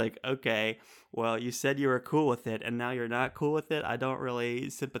 it's like, okay, well, you said you were cool with it and now you're not cool with it. I don't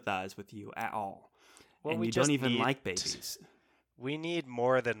really sympathize with you at all, Well, and we you don't just even need like babies. we need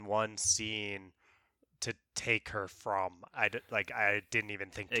more than one scene to take her from. I didn't even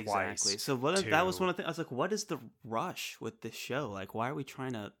think Exactly. twice So that was to one of the things. I was like, what is the rush with this show? Like, why are we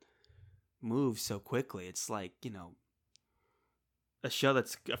trying to move so quickly? It's like, a show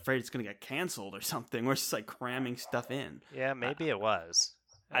that's afraid it's going to get canceled or something. We're just like cramming stuff in. yeah, I, maybe it was.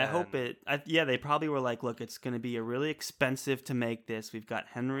 I hope And it. Yeah, they probably were like, look, it's going to be really expensive to make this. We've got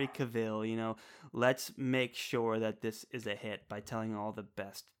Henry Cavill. Let's make sure that this is a hit by telling all the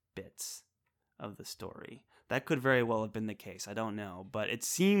best bits of the story. That could very well have been the case. I don't know, but it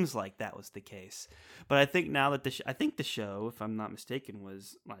seems like that was the case. But I think now that I think the show, if I'm not mistaken,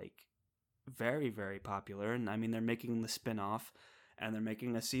 was like very, very popular. And I mean, they're making the spin-off and they're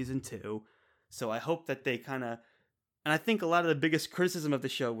making a season 2. So I hope that they kind of, and I think a lot of the biggest criticism of the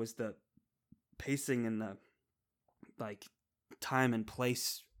show was the pacing and the like time and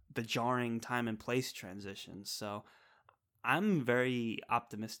place, the jarring time and place transitions. So I'm very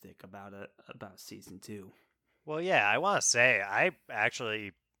optimistic about season 2. well, yeah, I want to say I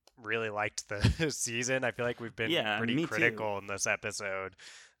actually really liked the season. I feel like we've been Yeah, pretty me too. critical in this episode,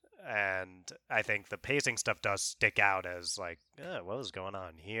 and I think the pacing stuff does stick out as like, what was going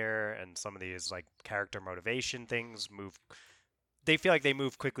on here? And some of these like character motivation things move. They feel like they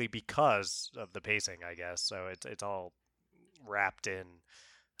move quickly because of the pacing, I guess. So it's all wrapped in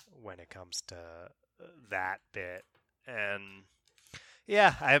when it comes to that bit. And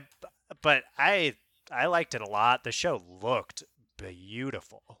yeah, but I liked it a lot. The show looked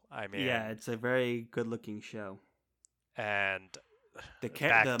beautiful. I Yeah, mean, it's a very good-looking show. and The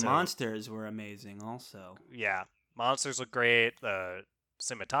back to monsters were amazing also. yeah, monsters look great. The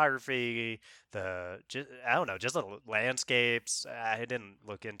cinematography, I don't know, just the landscapes. I didn't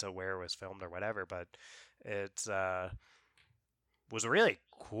look into where it was filmed or whatever, but it's was really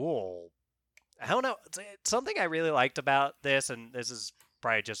cool. I don't know. It's something I really liked about this, and this is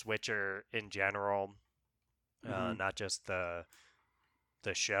probably just Witcher in general, Hmm. not just the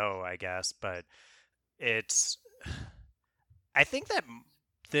show, I guess. But it's I think that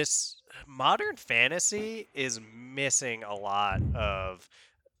this modern fantasy is missing a lot of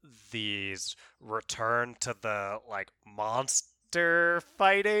these return to the like monster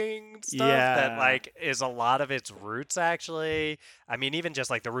fighting stuff that Yeah. like is a lot of its roots actually. I mean even just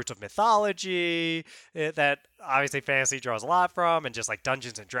like the roots of mythology that obviously fantasy draws a lot from, and just like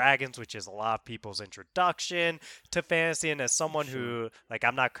Dungeons and Dragons, which is a lot of people's introduction to fantasy. And as someone Sure. who like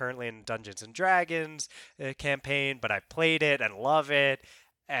I'm not currently in Dungeons and Dragons campaign, but I played it and love it.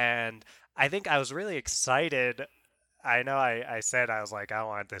 And I think I was really excited. I know I said I was like, I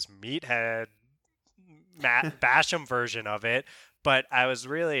want this meathead Basham version of it, but I was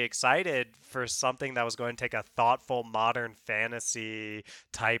really excited for something that was going to take a thoughtful modern fantasy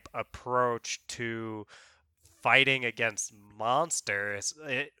type approach to fighting against monsters.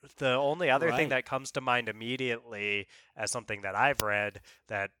 The only other thing Right. that comes to mind immediately as something that I've read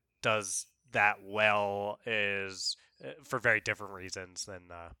that does that well is, for very different reasons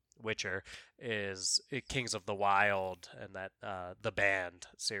than Witcher, is Kings of the Wild, and that the Band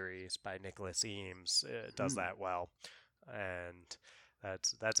series by Nicholas Eames does Hmm. that well, and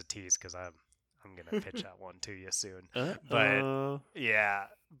that's a tease because I'm gonna pitch that one to you soon, but Uh-oh. yeah,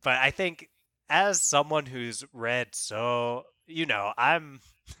 but I think as someone who's read I'm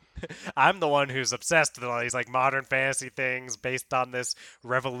I'm the one who's obsessed with all these like modern fantasy things based on this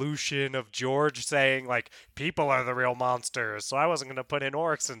revolution of George saying like people are the real monsters, so I wasn't going to put in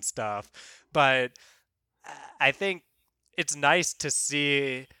orcs and stuff. But I think it's nice to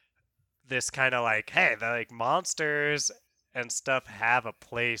see this kind of like, hey, the like monsters and stuff have a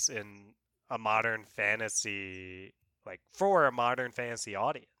place in a modern fantasy, like for a modern fantasy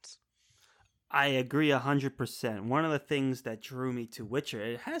audience. I agree 100%. One of the things that drew me to Witcher,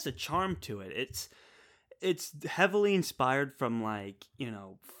 it has a charm to it. It's heavily inspired from like,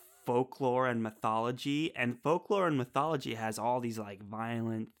 folklore and mythology, and folklore and mythology has all these like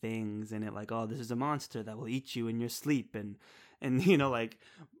violent things in it, like, oh, this is a monster that will eat you in your sleep, and like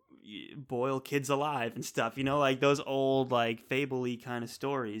boil kids alive and stuff, like those old like fable-y kind of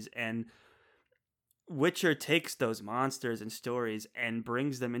stories. And Witcher takes those monsters and stories and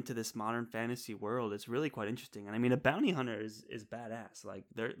brings them into this modern fantasy world. It's really quite interesting. And I mean, a bounty hunter is badass. Like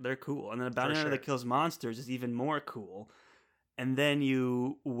they're cool. And then a For bounty hunter that sure. kills monsters is even more cool. And then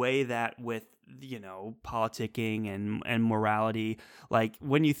you weigh that with, politicking and morality. Like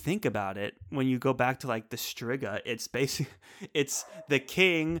when you think about it, when you go back to like the Striga, it's basically it's the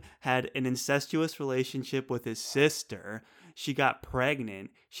king had an incestuous relationship with his sister. She got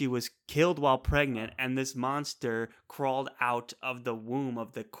pregnant. She was killed while pregnant, and this monster crawled out of the womb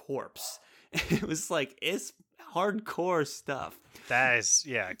of the corpse. It was like, it's hardcore stuff. That is,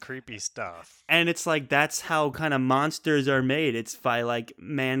 yeah, creepy stuff. And it's like that's how kind of monsters are made. It's by like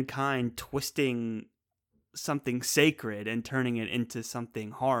mankind twisting something sacred and turning it into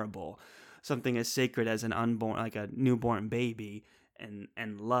something horrible, something as sacred as an unborn, like a newborn baby,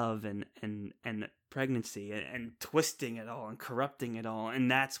 and love and pregnancy, and twisting it all and corrupting it all, and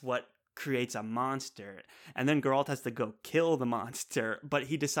that's what creates a monster. And then Geralt has to go kill the monster, but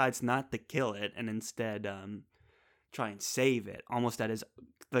he decides not to kill it and instead try and save it, almost at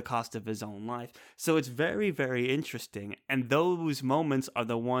the cost of his own life. So it's very, very interesting, and those moments are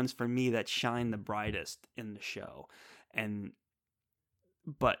the ones for me that shine the brightest in the show. And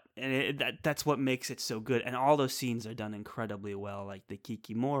that's what makes it so good. And all those scenes are done incredibly well, like the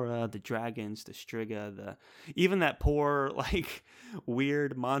Kikimora, the dragons, the Striga, the even that poor like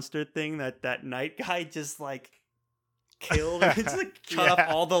weird monster thing that night guy just like killed. It's like cut off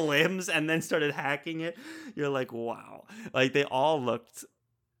Yeah. all the limbs and then started hacking it. You're like, wow. Like they all looked,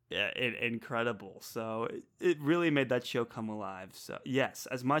 yeah, incredible. So it really made that show come alive. So yes,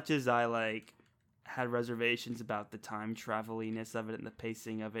 as much as I like had reservations about the time traveliness of it and the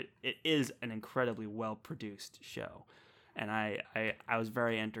pacing of it, it is an incredibly well produced show. And I was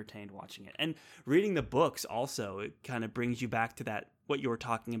very entertained watching it. And reading the books also, it kind of brings you back to that, what you were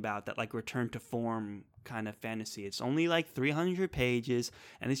talking about, that like return to form kind of fantasy. It's only like 300 pages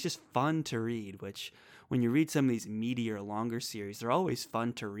and it's just fun to read, which when you read some of these meatier, longer series, they're always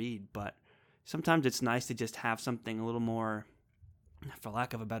fun to read, but sometimes it's nice to just have something a little more, for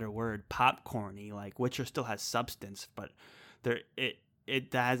lack of a better word, popcorny. Like Witcher still has substance, but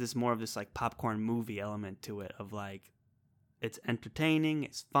it has this more of this like popcorn movie element to it, of like it's entertaining,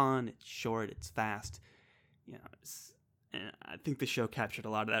 it's fun, it's short, it's fast. And I think the show captured a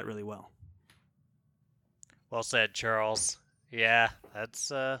lot of that really well. Well said, Charles. Yeah,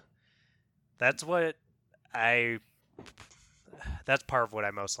 that's what I that's part of what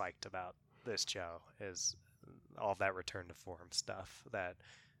I most liked about this show is all that return to form stuff that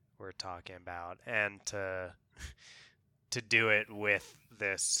we're talking about, and to to do it with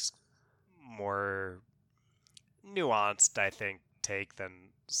this more nuanced, I think, take than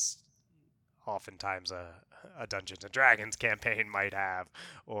oftentimes a Dungeons and Dragons campaign might have,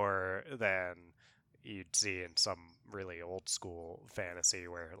 or than you'd see in some really old school fantasy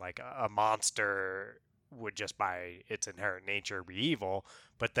where like a monster would just by its inherent nature be evil,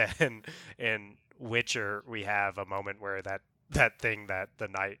 but then in Witcher we have a moment where that thing that the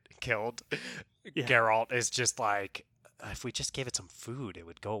knight killed, Yeah. Geralt is just like, if we just gave it some food, it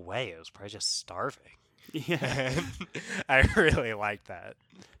would go away. It was probably just starving. Yeah. And I really like that.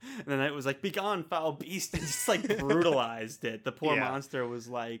 And then it was like, "Begone, foul beast," and just like brutalized it. The poor monster was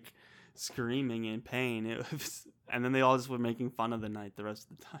like screaming in pain. It was, and then they all just were making fun of the knight the rest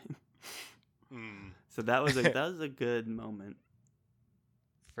of the time. So that was a good moment.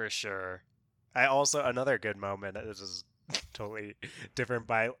 For sure. I also, another good moment, this is totally different,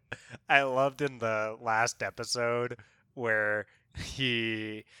 but I loved in the last episode where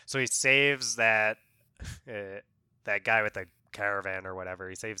he saves that that guy with the caravan or whatever.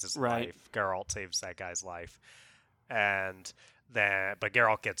 He saves his life. Geralt saves that guy's life. And then, but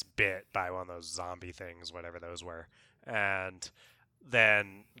Geralt gets bit by one of those zombie things, whatever those were. And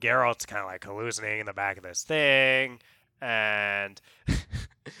then Geralt's kind of like hallucinating in the back of this thing. And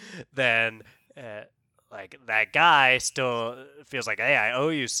then like that guy still feels like, hey, I owe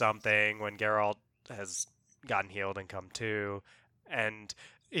you something, when Geralt has gotten healed and come to. And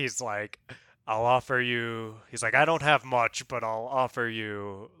he's like, I'll offer you, he's like, I don't have much, but I'll offer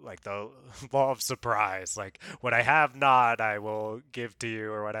you like the law of surprise. Like, what I have not, I will give to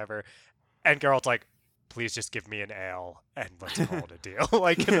you, or whatever. And Geralt's like, please just give me an ale and let's call it a deal.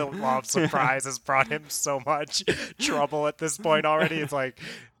 Like, the law of surprise has brought him so much trouble at this point already. It's like,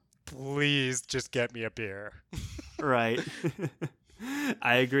 please just get me a beer. Right.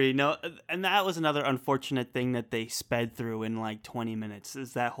 I agree. No, and that was another unfortunate thing that they sped through in like 20 minutes,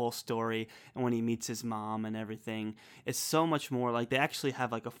 is that whole story. And when he meets his mom and everything, it's so much more like they actually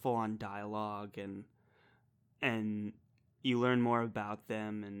have like a full-on dialogue, and you learn more about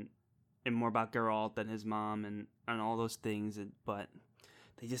them and more about Geralt and his mom and all those things. But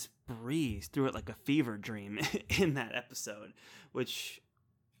they just breezed through it like a fever dream in that episode, which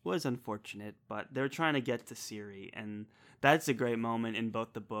was unfortunate, but they're trying to get to Ciri, and that's a great moment in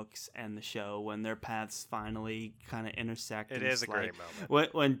both the books and the show when their paths finally kind of intersect. It is a great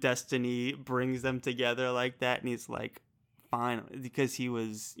moment. When Destiny brings them together like that, and he's like, finally, because he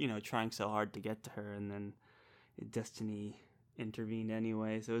was, trying so hard to get to her, and then Destiny intervened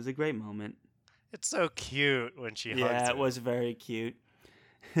anyway. So it was a great moment. It's so cute when she hugs him. Yeah, it was very cute.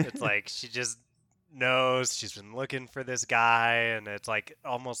 It's like she just knows she's been looking for this guy, and it's like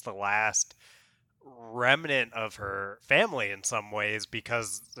almost the last remnant of her family in some ways,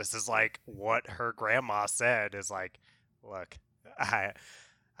 because this is like what her grandma said, is like, look, I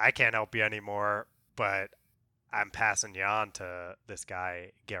can't help you anymore, but I'm passing you on to this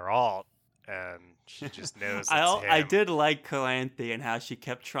guy Geralt. And she just knows it's him. I did like Calanthe and how she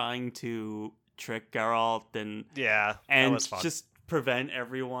kept trying to trick Geralt and that was fun. Just prevent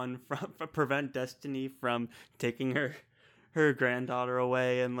Destiny from taking her granddaughter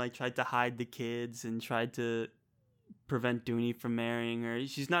away, and like tried to hide the kids and tried to prevent Dooney from marrying her.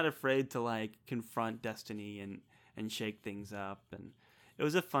 She's not afraid to like confront Destiny and shake things up, and it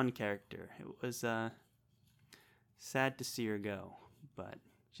was a fun character. It was sad to see her go, but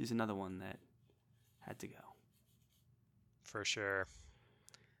she's another one that had to go. For sure.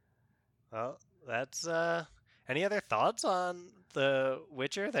 Well, that's any other thoughts on The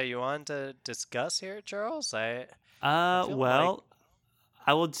Witcher that you want to discuss here, Charles? I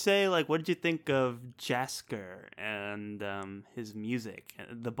would say, like, what did you think of Jasker and his music,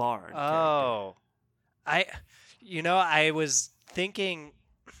 the bard? Oh, I was thinking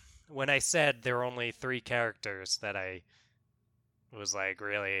when I said there were only 3 characters that I was like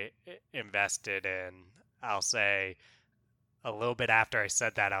really invested in. I'll say a little bit after I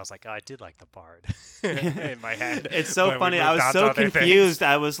said that, I was like, oh, I did like the bard in my head. It's so funny. I was so confused.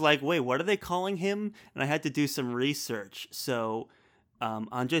 I was like, wait, what are they calling him? And I had to do some research. So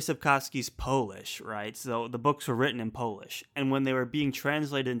Andrzej Sapkowski's Polish, right? So the books were written in Polish. And when they were being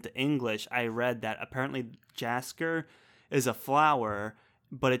translated into English, I read that apparently Jasker is a flower,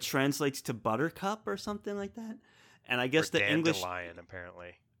 but it translates to buttercup or something like that. And I guess the English dandelion,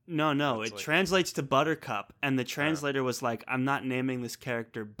 apparently. No, it translates to buttercup, and the translator was like, I'm not naming this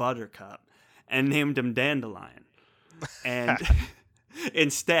character Buttercup, and named him Dandelion. And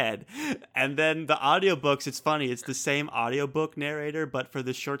instead. And then the audiobooks, it's funny, it's the same audiobook narrator, but for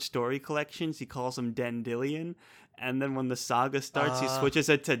the short story collections, he calls him Dandelion. And then when the saga starts, he switches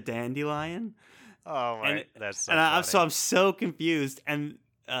it to Dandelion. Oh and my, that's so I'm funny. so confused. And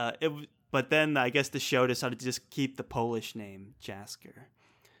but then I guess the show decided to just keep the Polish name Jasker.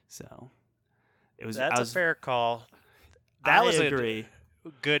 So I That's a was fair call. I That was a agree.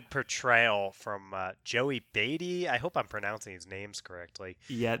 good portrayal from Joey Beatty. I hope I'm pronouncing his names correctly.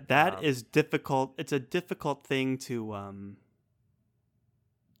 Yeah, that Um, is difficult. It's a difficult thing to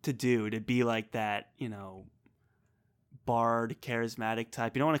do, to be like that, bard, charismatic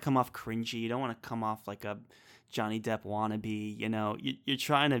type. You don't want to come off cringy. You don't want to come off like a Johnny Depp wannabe. You're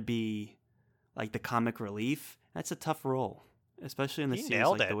trying to be like the comic relief. That's a tough role, especially in the he series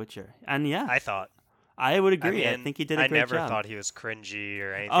nailed like The it, Witcher. And yeah, I thought. I would I agree. I mean, think he did a I great never job. thought he was cringy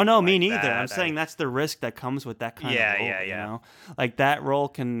or Oh anything no, me like neither. I'm that. saying that's the risk that comes with that kind of Yeah, role. yeah, yeah. Like that role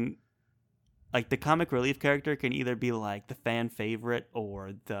can, like the comic relief character can either be like the fan favorite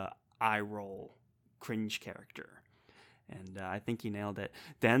or the eye roll cringe character. And I think he nailed it.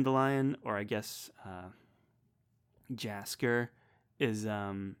 Dandelion, or I guess Jasker, is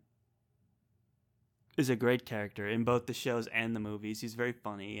a great character in both the shows and the movies. He's very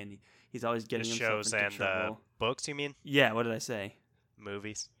funny, and he's always The getting himself shows into and trouble. books, you mean? Yeah, what did I say?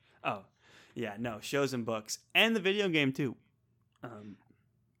 Movies. Oh, yeah, no, shows and books, and the video game too. Um,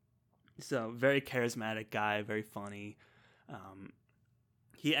 so very charismatic guy, very funny. Um,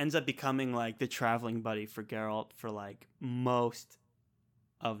 he ends up becoming like the traveling buddy for Geralt for like most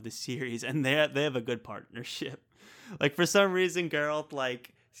of the series, and they have a good partnership. Like for some reason, Geralt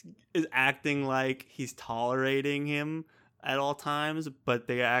like is acting like he's tolerating him at all times, but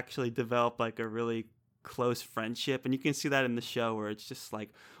they actually develop like a really close friendship, and you can see that in the show where it's just like,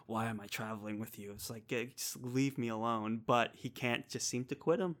 why am I traveling with you? It's like, just leave me alone. But he can't just seem to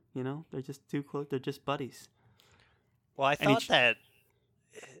quit him. They're just too close. They're just buddies. Well, I And thought that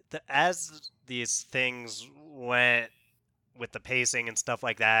as these things went with the pacing and stuff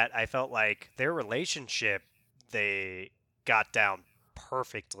like that, I felt like their relationship, they got down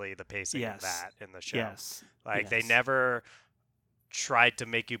perfectly the pacing of yes, that in the show. yes, Like they yes, never tried to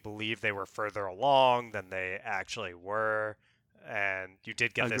make you believe they were further along than they actually were. And you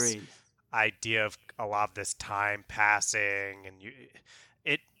did get this agreed. idea of a lot of this time passing, and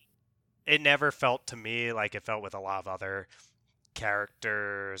it it never felt to me like it felt with a lot of other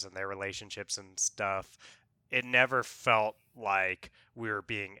characters and their relationships and stuff. It never felt like we were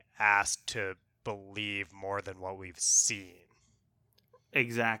being asked to believe more than what we've seen.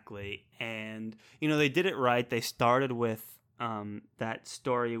 Exactly. And, they did it right. They started with that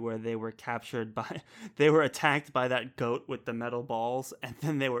story where they were captured by, they were attacked by that goat with the metal balls, and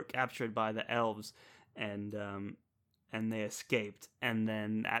then they were captured by the elves, and they escaped. And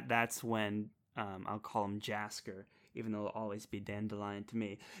then that's when, I'll call him Jasker, even though it'll always be Dandelion to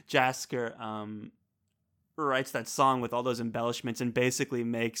me. Jasker writes that song with all those embellishments and basically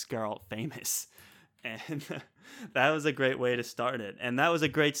makes Geralt famous. And that was a great way to start it. And that was a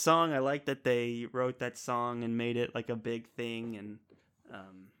great song. I like that they wrote that song and made it like a big thing. And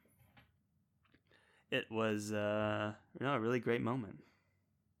it was a really great moment.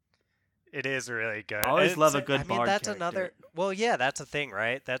 It is really good. I always love a good I mean, bard that's character. another. Well, yeah, that's a thing,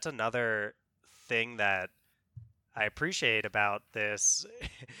 right? That's another thing that I appreciate about this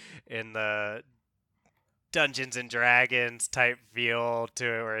in the Dungeons and Dragons type feel to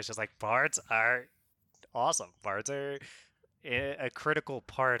it, where it's just like bards are awesome. Bards are a critical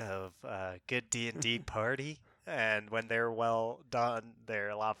part of a good D&D party, and when they're well done, they're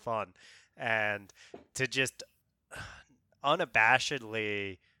a lot of fun. And to just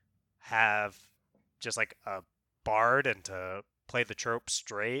unabashedly have just like a bard and to play the trope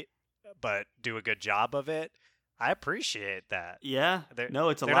straight, but do a good job of it, I appreciate that. Yeah. No,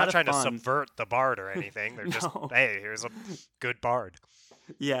 it's a They're lot not of trying to fun. subvert the bard or anything. They're just, No. hey, here's a good bard.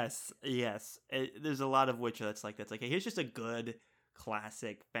 Yes. There's a lot of Witcher that's like hey, here's just a good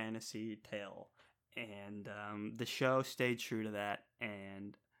classic fantasy tale, and the show stayed true to that,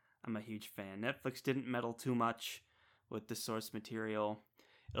 and I'm a huge fan. Netflix didn't meddle too much with the source material.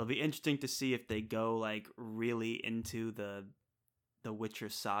 It'll be interesting to see if they go like really into the Witcher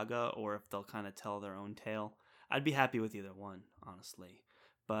saga, or if they'll kind of tell their own tale. I'd be happy with either one, honestly.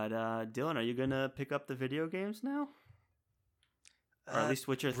 But Dylan, are you gonna pick up the video games now? Or at least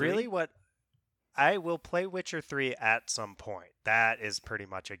Witcher 3? Really, what I will play Witcher 3 at some point. That is pretty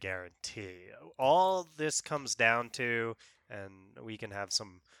much a guarantee. All this comes down to, and we can have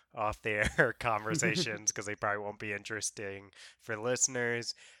some off the air conversations because they probably won't be interesting for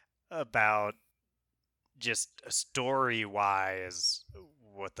listeners, about just story wise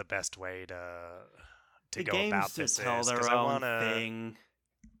what the best way to The go games about to this tell is, their because I own want to. thing.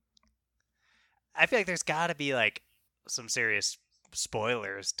 I feel like there's got to be like some serious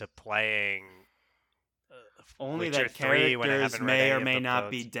spoilers to playing only Witcher that 3 when I characters haven't read may any or of may the not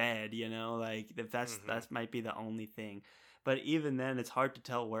books. be dead, like if that's Mhm. that might be the only thing. But even then it's hard to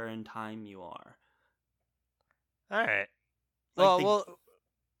tell where in time you are. All right. Like Well,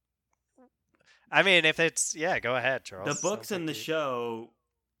 I mean, if it's go ahead, the Charles. books Sounds and like the you. show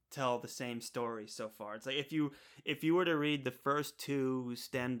tell the same story so far. It's like if you were to read the first two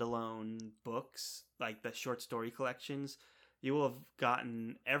standalone books, like the short story collections, you will have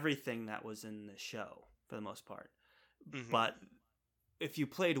gotten everything that was in the show for the most part. Mhm. But if you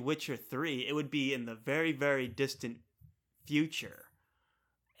played Witcher 3, it would be in the very, very distant future.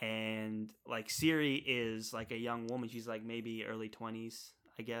 And like Ciri is like a young woman. She's like maybe early 20s,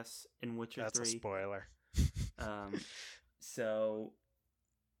 I guess, in Witcher That's 3. a spoiler. So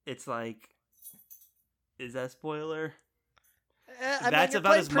it's like, is that a spoiler? I mean, you're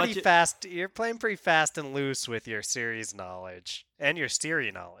playing pretty fast. You're playing pretty fast and loose with your series knowledge and your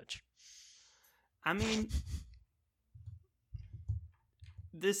Ciri knowledge. I mean,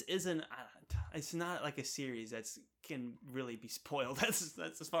 this isn't. It's not like a series that's can really be spoiled. That's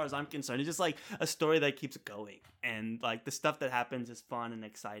as far as I'm concerned. It's just like a story that keeps going, and like the stuff that happens is fun and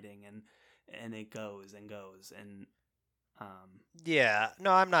exciting, and it goes and goes and. Yeah,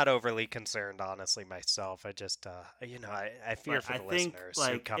 no, I'm not overly concerned, honestly, myself. I just, I fear for the listeners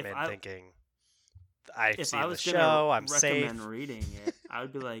who come in thinking, I've seen the show, I'm safe. Recommend reading it, I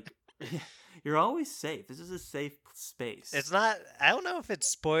would be like, you're always safe. This is a safe space. It's not. I don't know if it's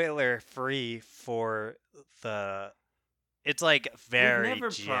spoiler free for the. It's like very We've never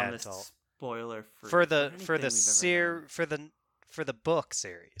gentle. promised spoiler free for the book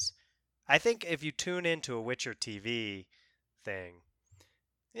series. I think if you tune into a Witcher TV thing,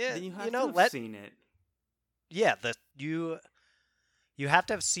 then you have to have seen it. Yeah, you have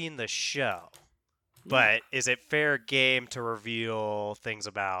to have seen the show. But is it fair game to reveal things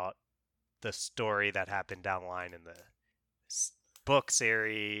about the story that happened down the line in the book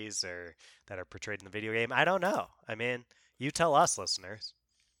series or that are portrayed in the video game? I don't know. I mean, you tell us, listeners.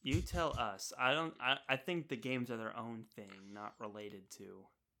 You tell us. I think the games are their own thing, not related to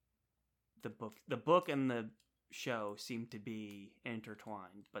the book. The book and the show seem to be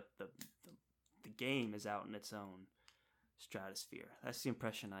intertwined, but the game is out in its own stratosphere. That's the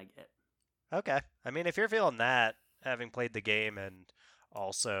impression I get. Okay. I mean, if you're feeling that, having played the game and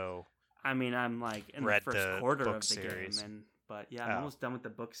also I'm like in the first quarter of the game, but yeah, I'm almost done with the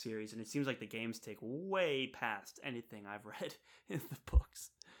book series, and it seems like the games take way past anything I've read in the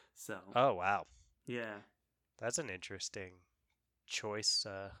books. So. Oh wow. Yeah. That's an interesting choice.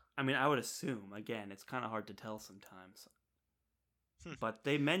 I mean, I would assume. Again, it's kind of hard to tell sometimes. But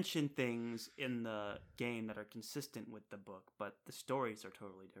they mention things in the game that are consistent with the book, but the stories are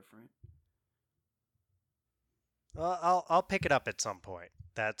totally different. Well, I'll pick it up at some point.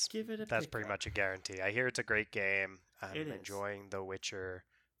 That's pretty up. much a guarantee. I hear it's a great game. I'm It is. enjoying the Witcher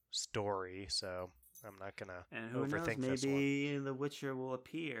story, so I'm not gonna and who overthink knows, this one. maybe the Witcher will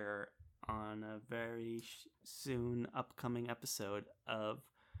appear on a very soon upcoming episode of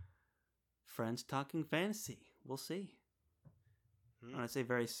Friends Talking Fantasy. We'll see. When I say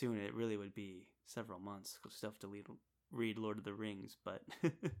very soon, it really would be several months because we still have to read Lord of the Rings. But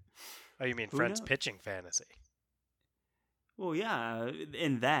oh, you mean Friends Pitching Fantasy? Well, yeah,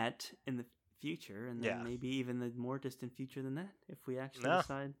 in the future, and then maybe even the more distant future than that, if we actually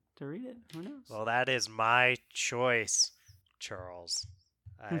decide to read it. Who knows? Well, that is my choice, Charles.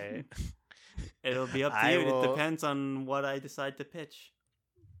 It'll be up to you. It depends on what I decide to pitch.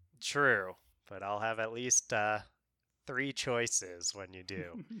 True, but I'll have at least 3 choices when you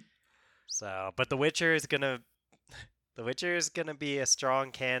do. So, but The Witcher is gonna be a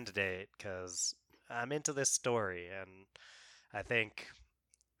strong candidate because I'm into this story, and I think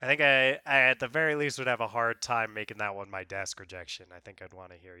I at the very least would have a hard time making that one my desk rejection. I think I'd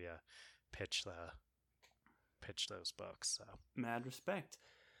want to hear you pitch those books. So mad respect.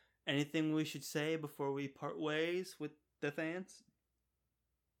 Anything we should say before we part ways with the fans?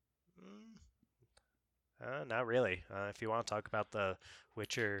 Not really. If you want to talk about the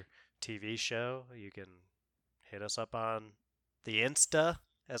Witcher TV show, you can hit us up on the Insta,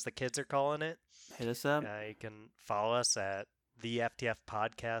 as the kids are calling it. Hit us up. You can follow us at the FTF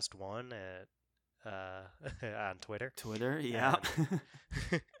Podcast 1 on Twitter. Twitter, yeah.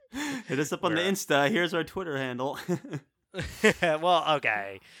 Hit us up on the Insta. Here's our Twitter handle. Well,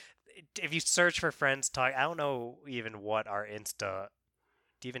 okay. If you search for Friends Talk, I don't know even what our Insta.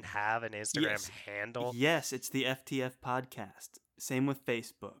 Do you even have an Instagram handle? Yes, it's the FTF Podcast. Same with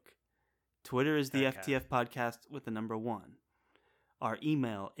Facebook. Twitter is the FTF Podcast with the number 1. Our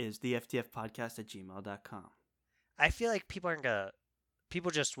email is theftfpodcast@gmail.com. I feel like people aren't gonna people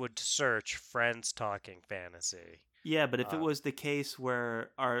just would search Friends Talking Fantasy. Yeah, but if it was the case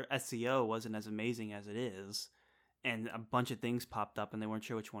where our SEO wasn't as amazing as it is, and a bunch of things popped up and they weren't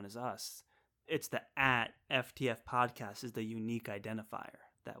sure which one is us, it's the @FTF podcast is the unique identifier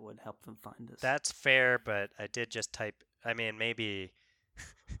that would help them find us. That's fair, but I did just type. I mean, maybe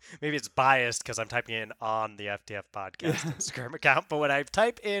it's biased because I'm typing in on the FTF podcast Instagram account. But when I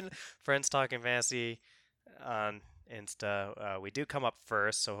type in Friends Talking Fantasy on Insta, we do come up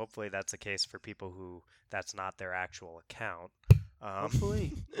first. So hopefully that's the case for people who that's not their actual account.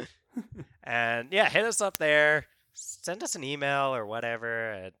 Hopefully. And yeah, hit us up there. Send us an email or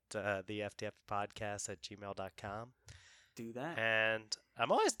whatever at the ftfpodcast@gmail.com. Do that. And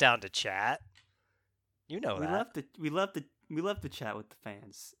I'm always down to chat. You know that. We love to chat with the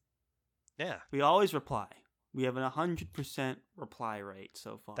fans. Yeah. We always reply. We have an 100% reply rate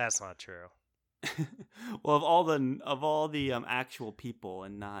so far. That's not true. Well, of all the actual people,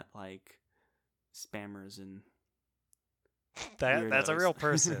 and not like spammers and that's a real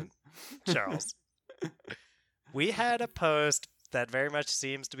person, Charles. We had a post that very much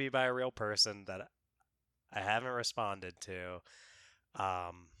seems to be by a real person that I haven't responded to.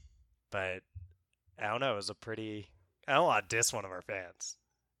 But I don't know. It was I don't want to diss one of our fans.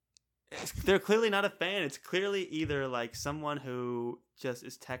 They're clearly not a fan. It's clearly either like someone who just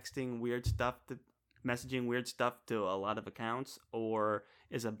is texting weird stuff, messaging weird stuff to a lot of accounts, or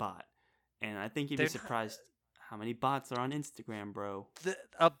is a bot. And I think you'd be surprised how many bots are on Instagram, bro.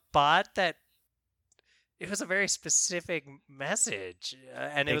 A bot that... It was a very specific message,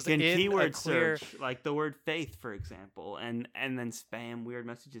 and it was in keyword a clear... search, like the word faith, for example, and then spam weird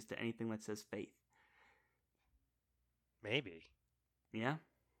messages to anything that says faith. Maybe. Yeah.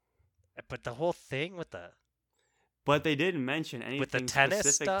 But the whole thing with the... But they didn't mention anything with the tennis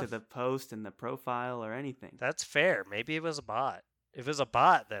specific stuff? to the post and the profile or anything. That's fair. Maybe it was a bot. If it was a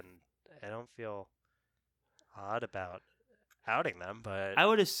bot, then I don't feel odd about outing them, but... I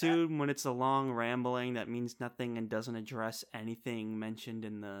would assume when it's a long rambling that means nothing and doesn't address anything mentioned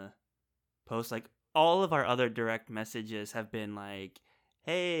in the post. Like, all of our other direct messages have been like,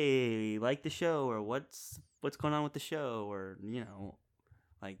 hey, like the show, or what's going on with the show, or, you know,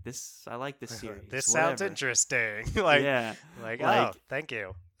 like this, I like this series. This whatever. sounds interesting. Like, yeah. Like, oh, thank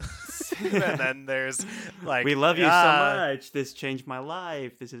you. And then there's like, we love you so much. This changed my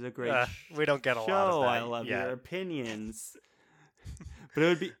life. This is a great we don't get a show. lot of that. I love your opinions. But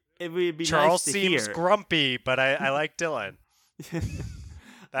it would be Charles nice to seems hear. grumpy, but I like Dylan.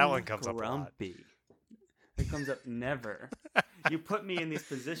 That one comes up a lot. Grumpy. It comes up never. You put me in these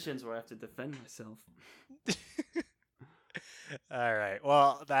positions where I have to defend myself. All right.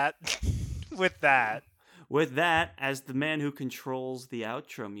 Well, with that, as the man who controls the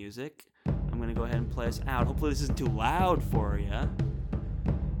outro music, I'm going to go ahead and play us out. Hopefully this isn't too loud for you.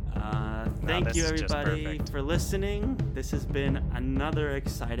 Thank you, everybody, for listening. This has been another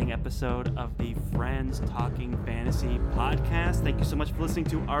exciting episode of the Friends Talking Fantasy podcast. Thank you so much for listening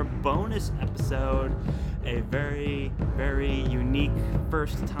to our bonus episode, a very, very unique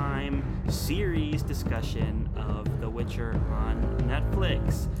first-time series discussion of The Witcher on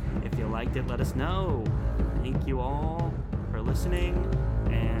Netflix. If you liked it, let us know. Thank you all for listening,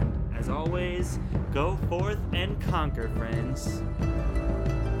 and as always, go forth and conquer, friends.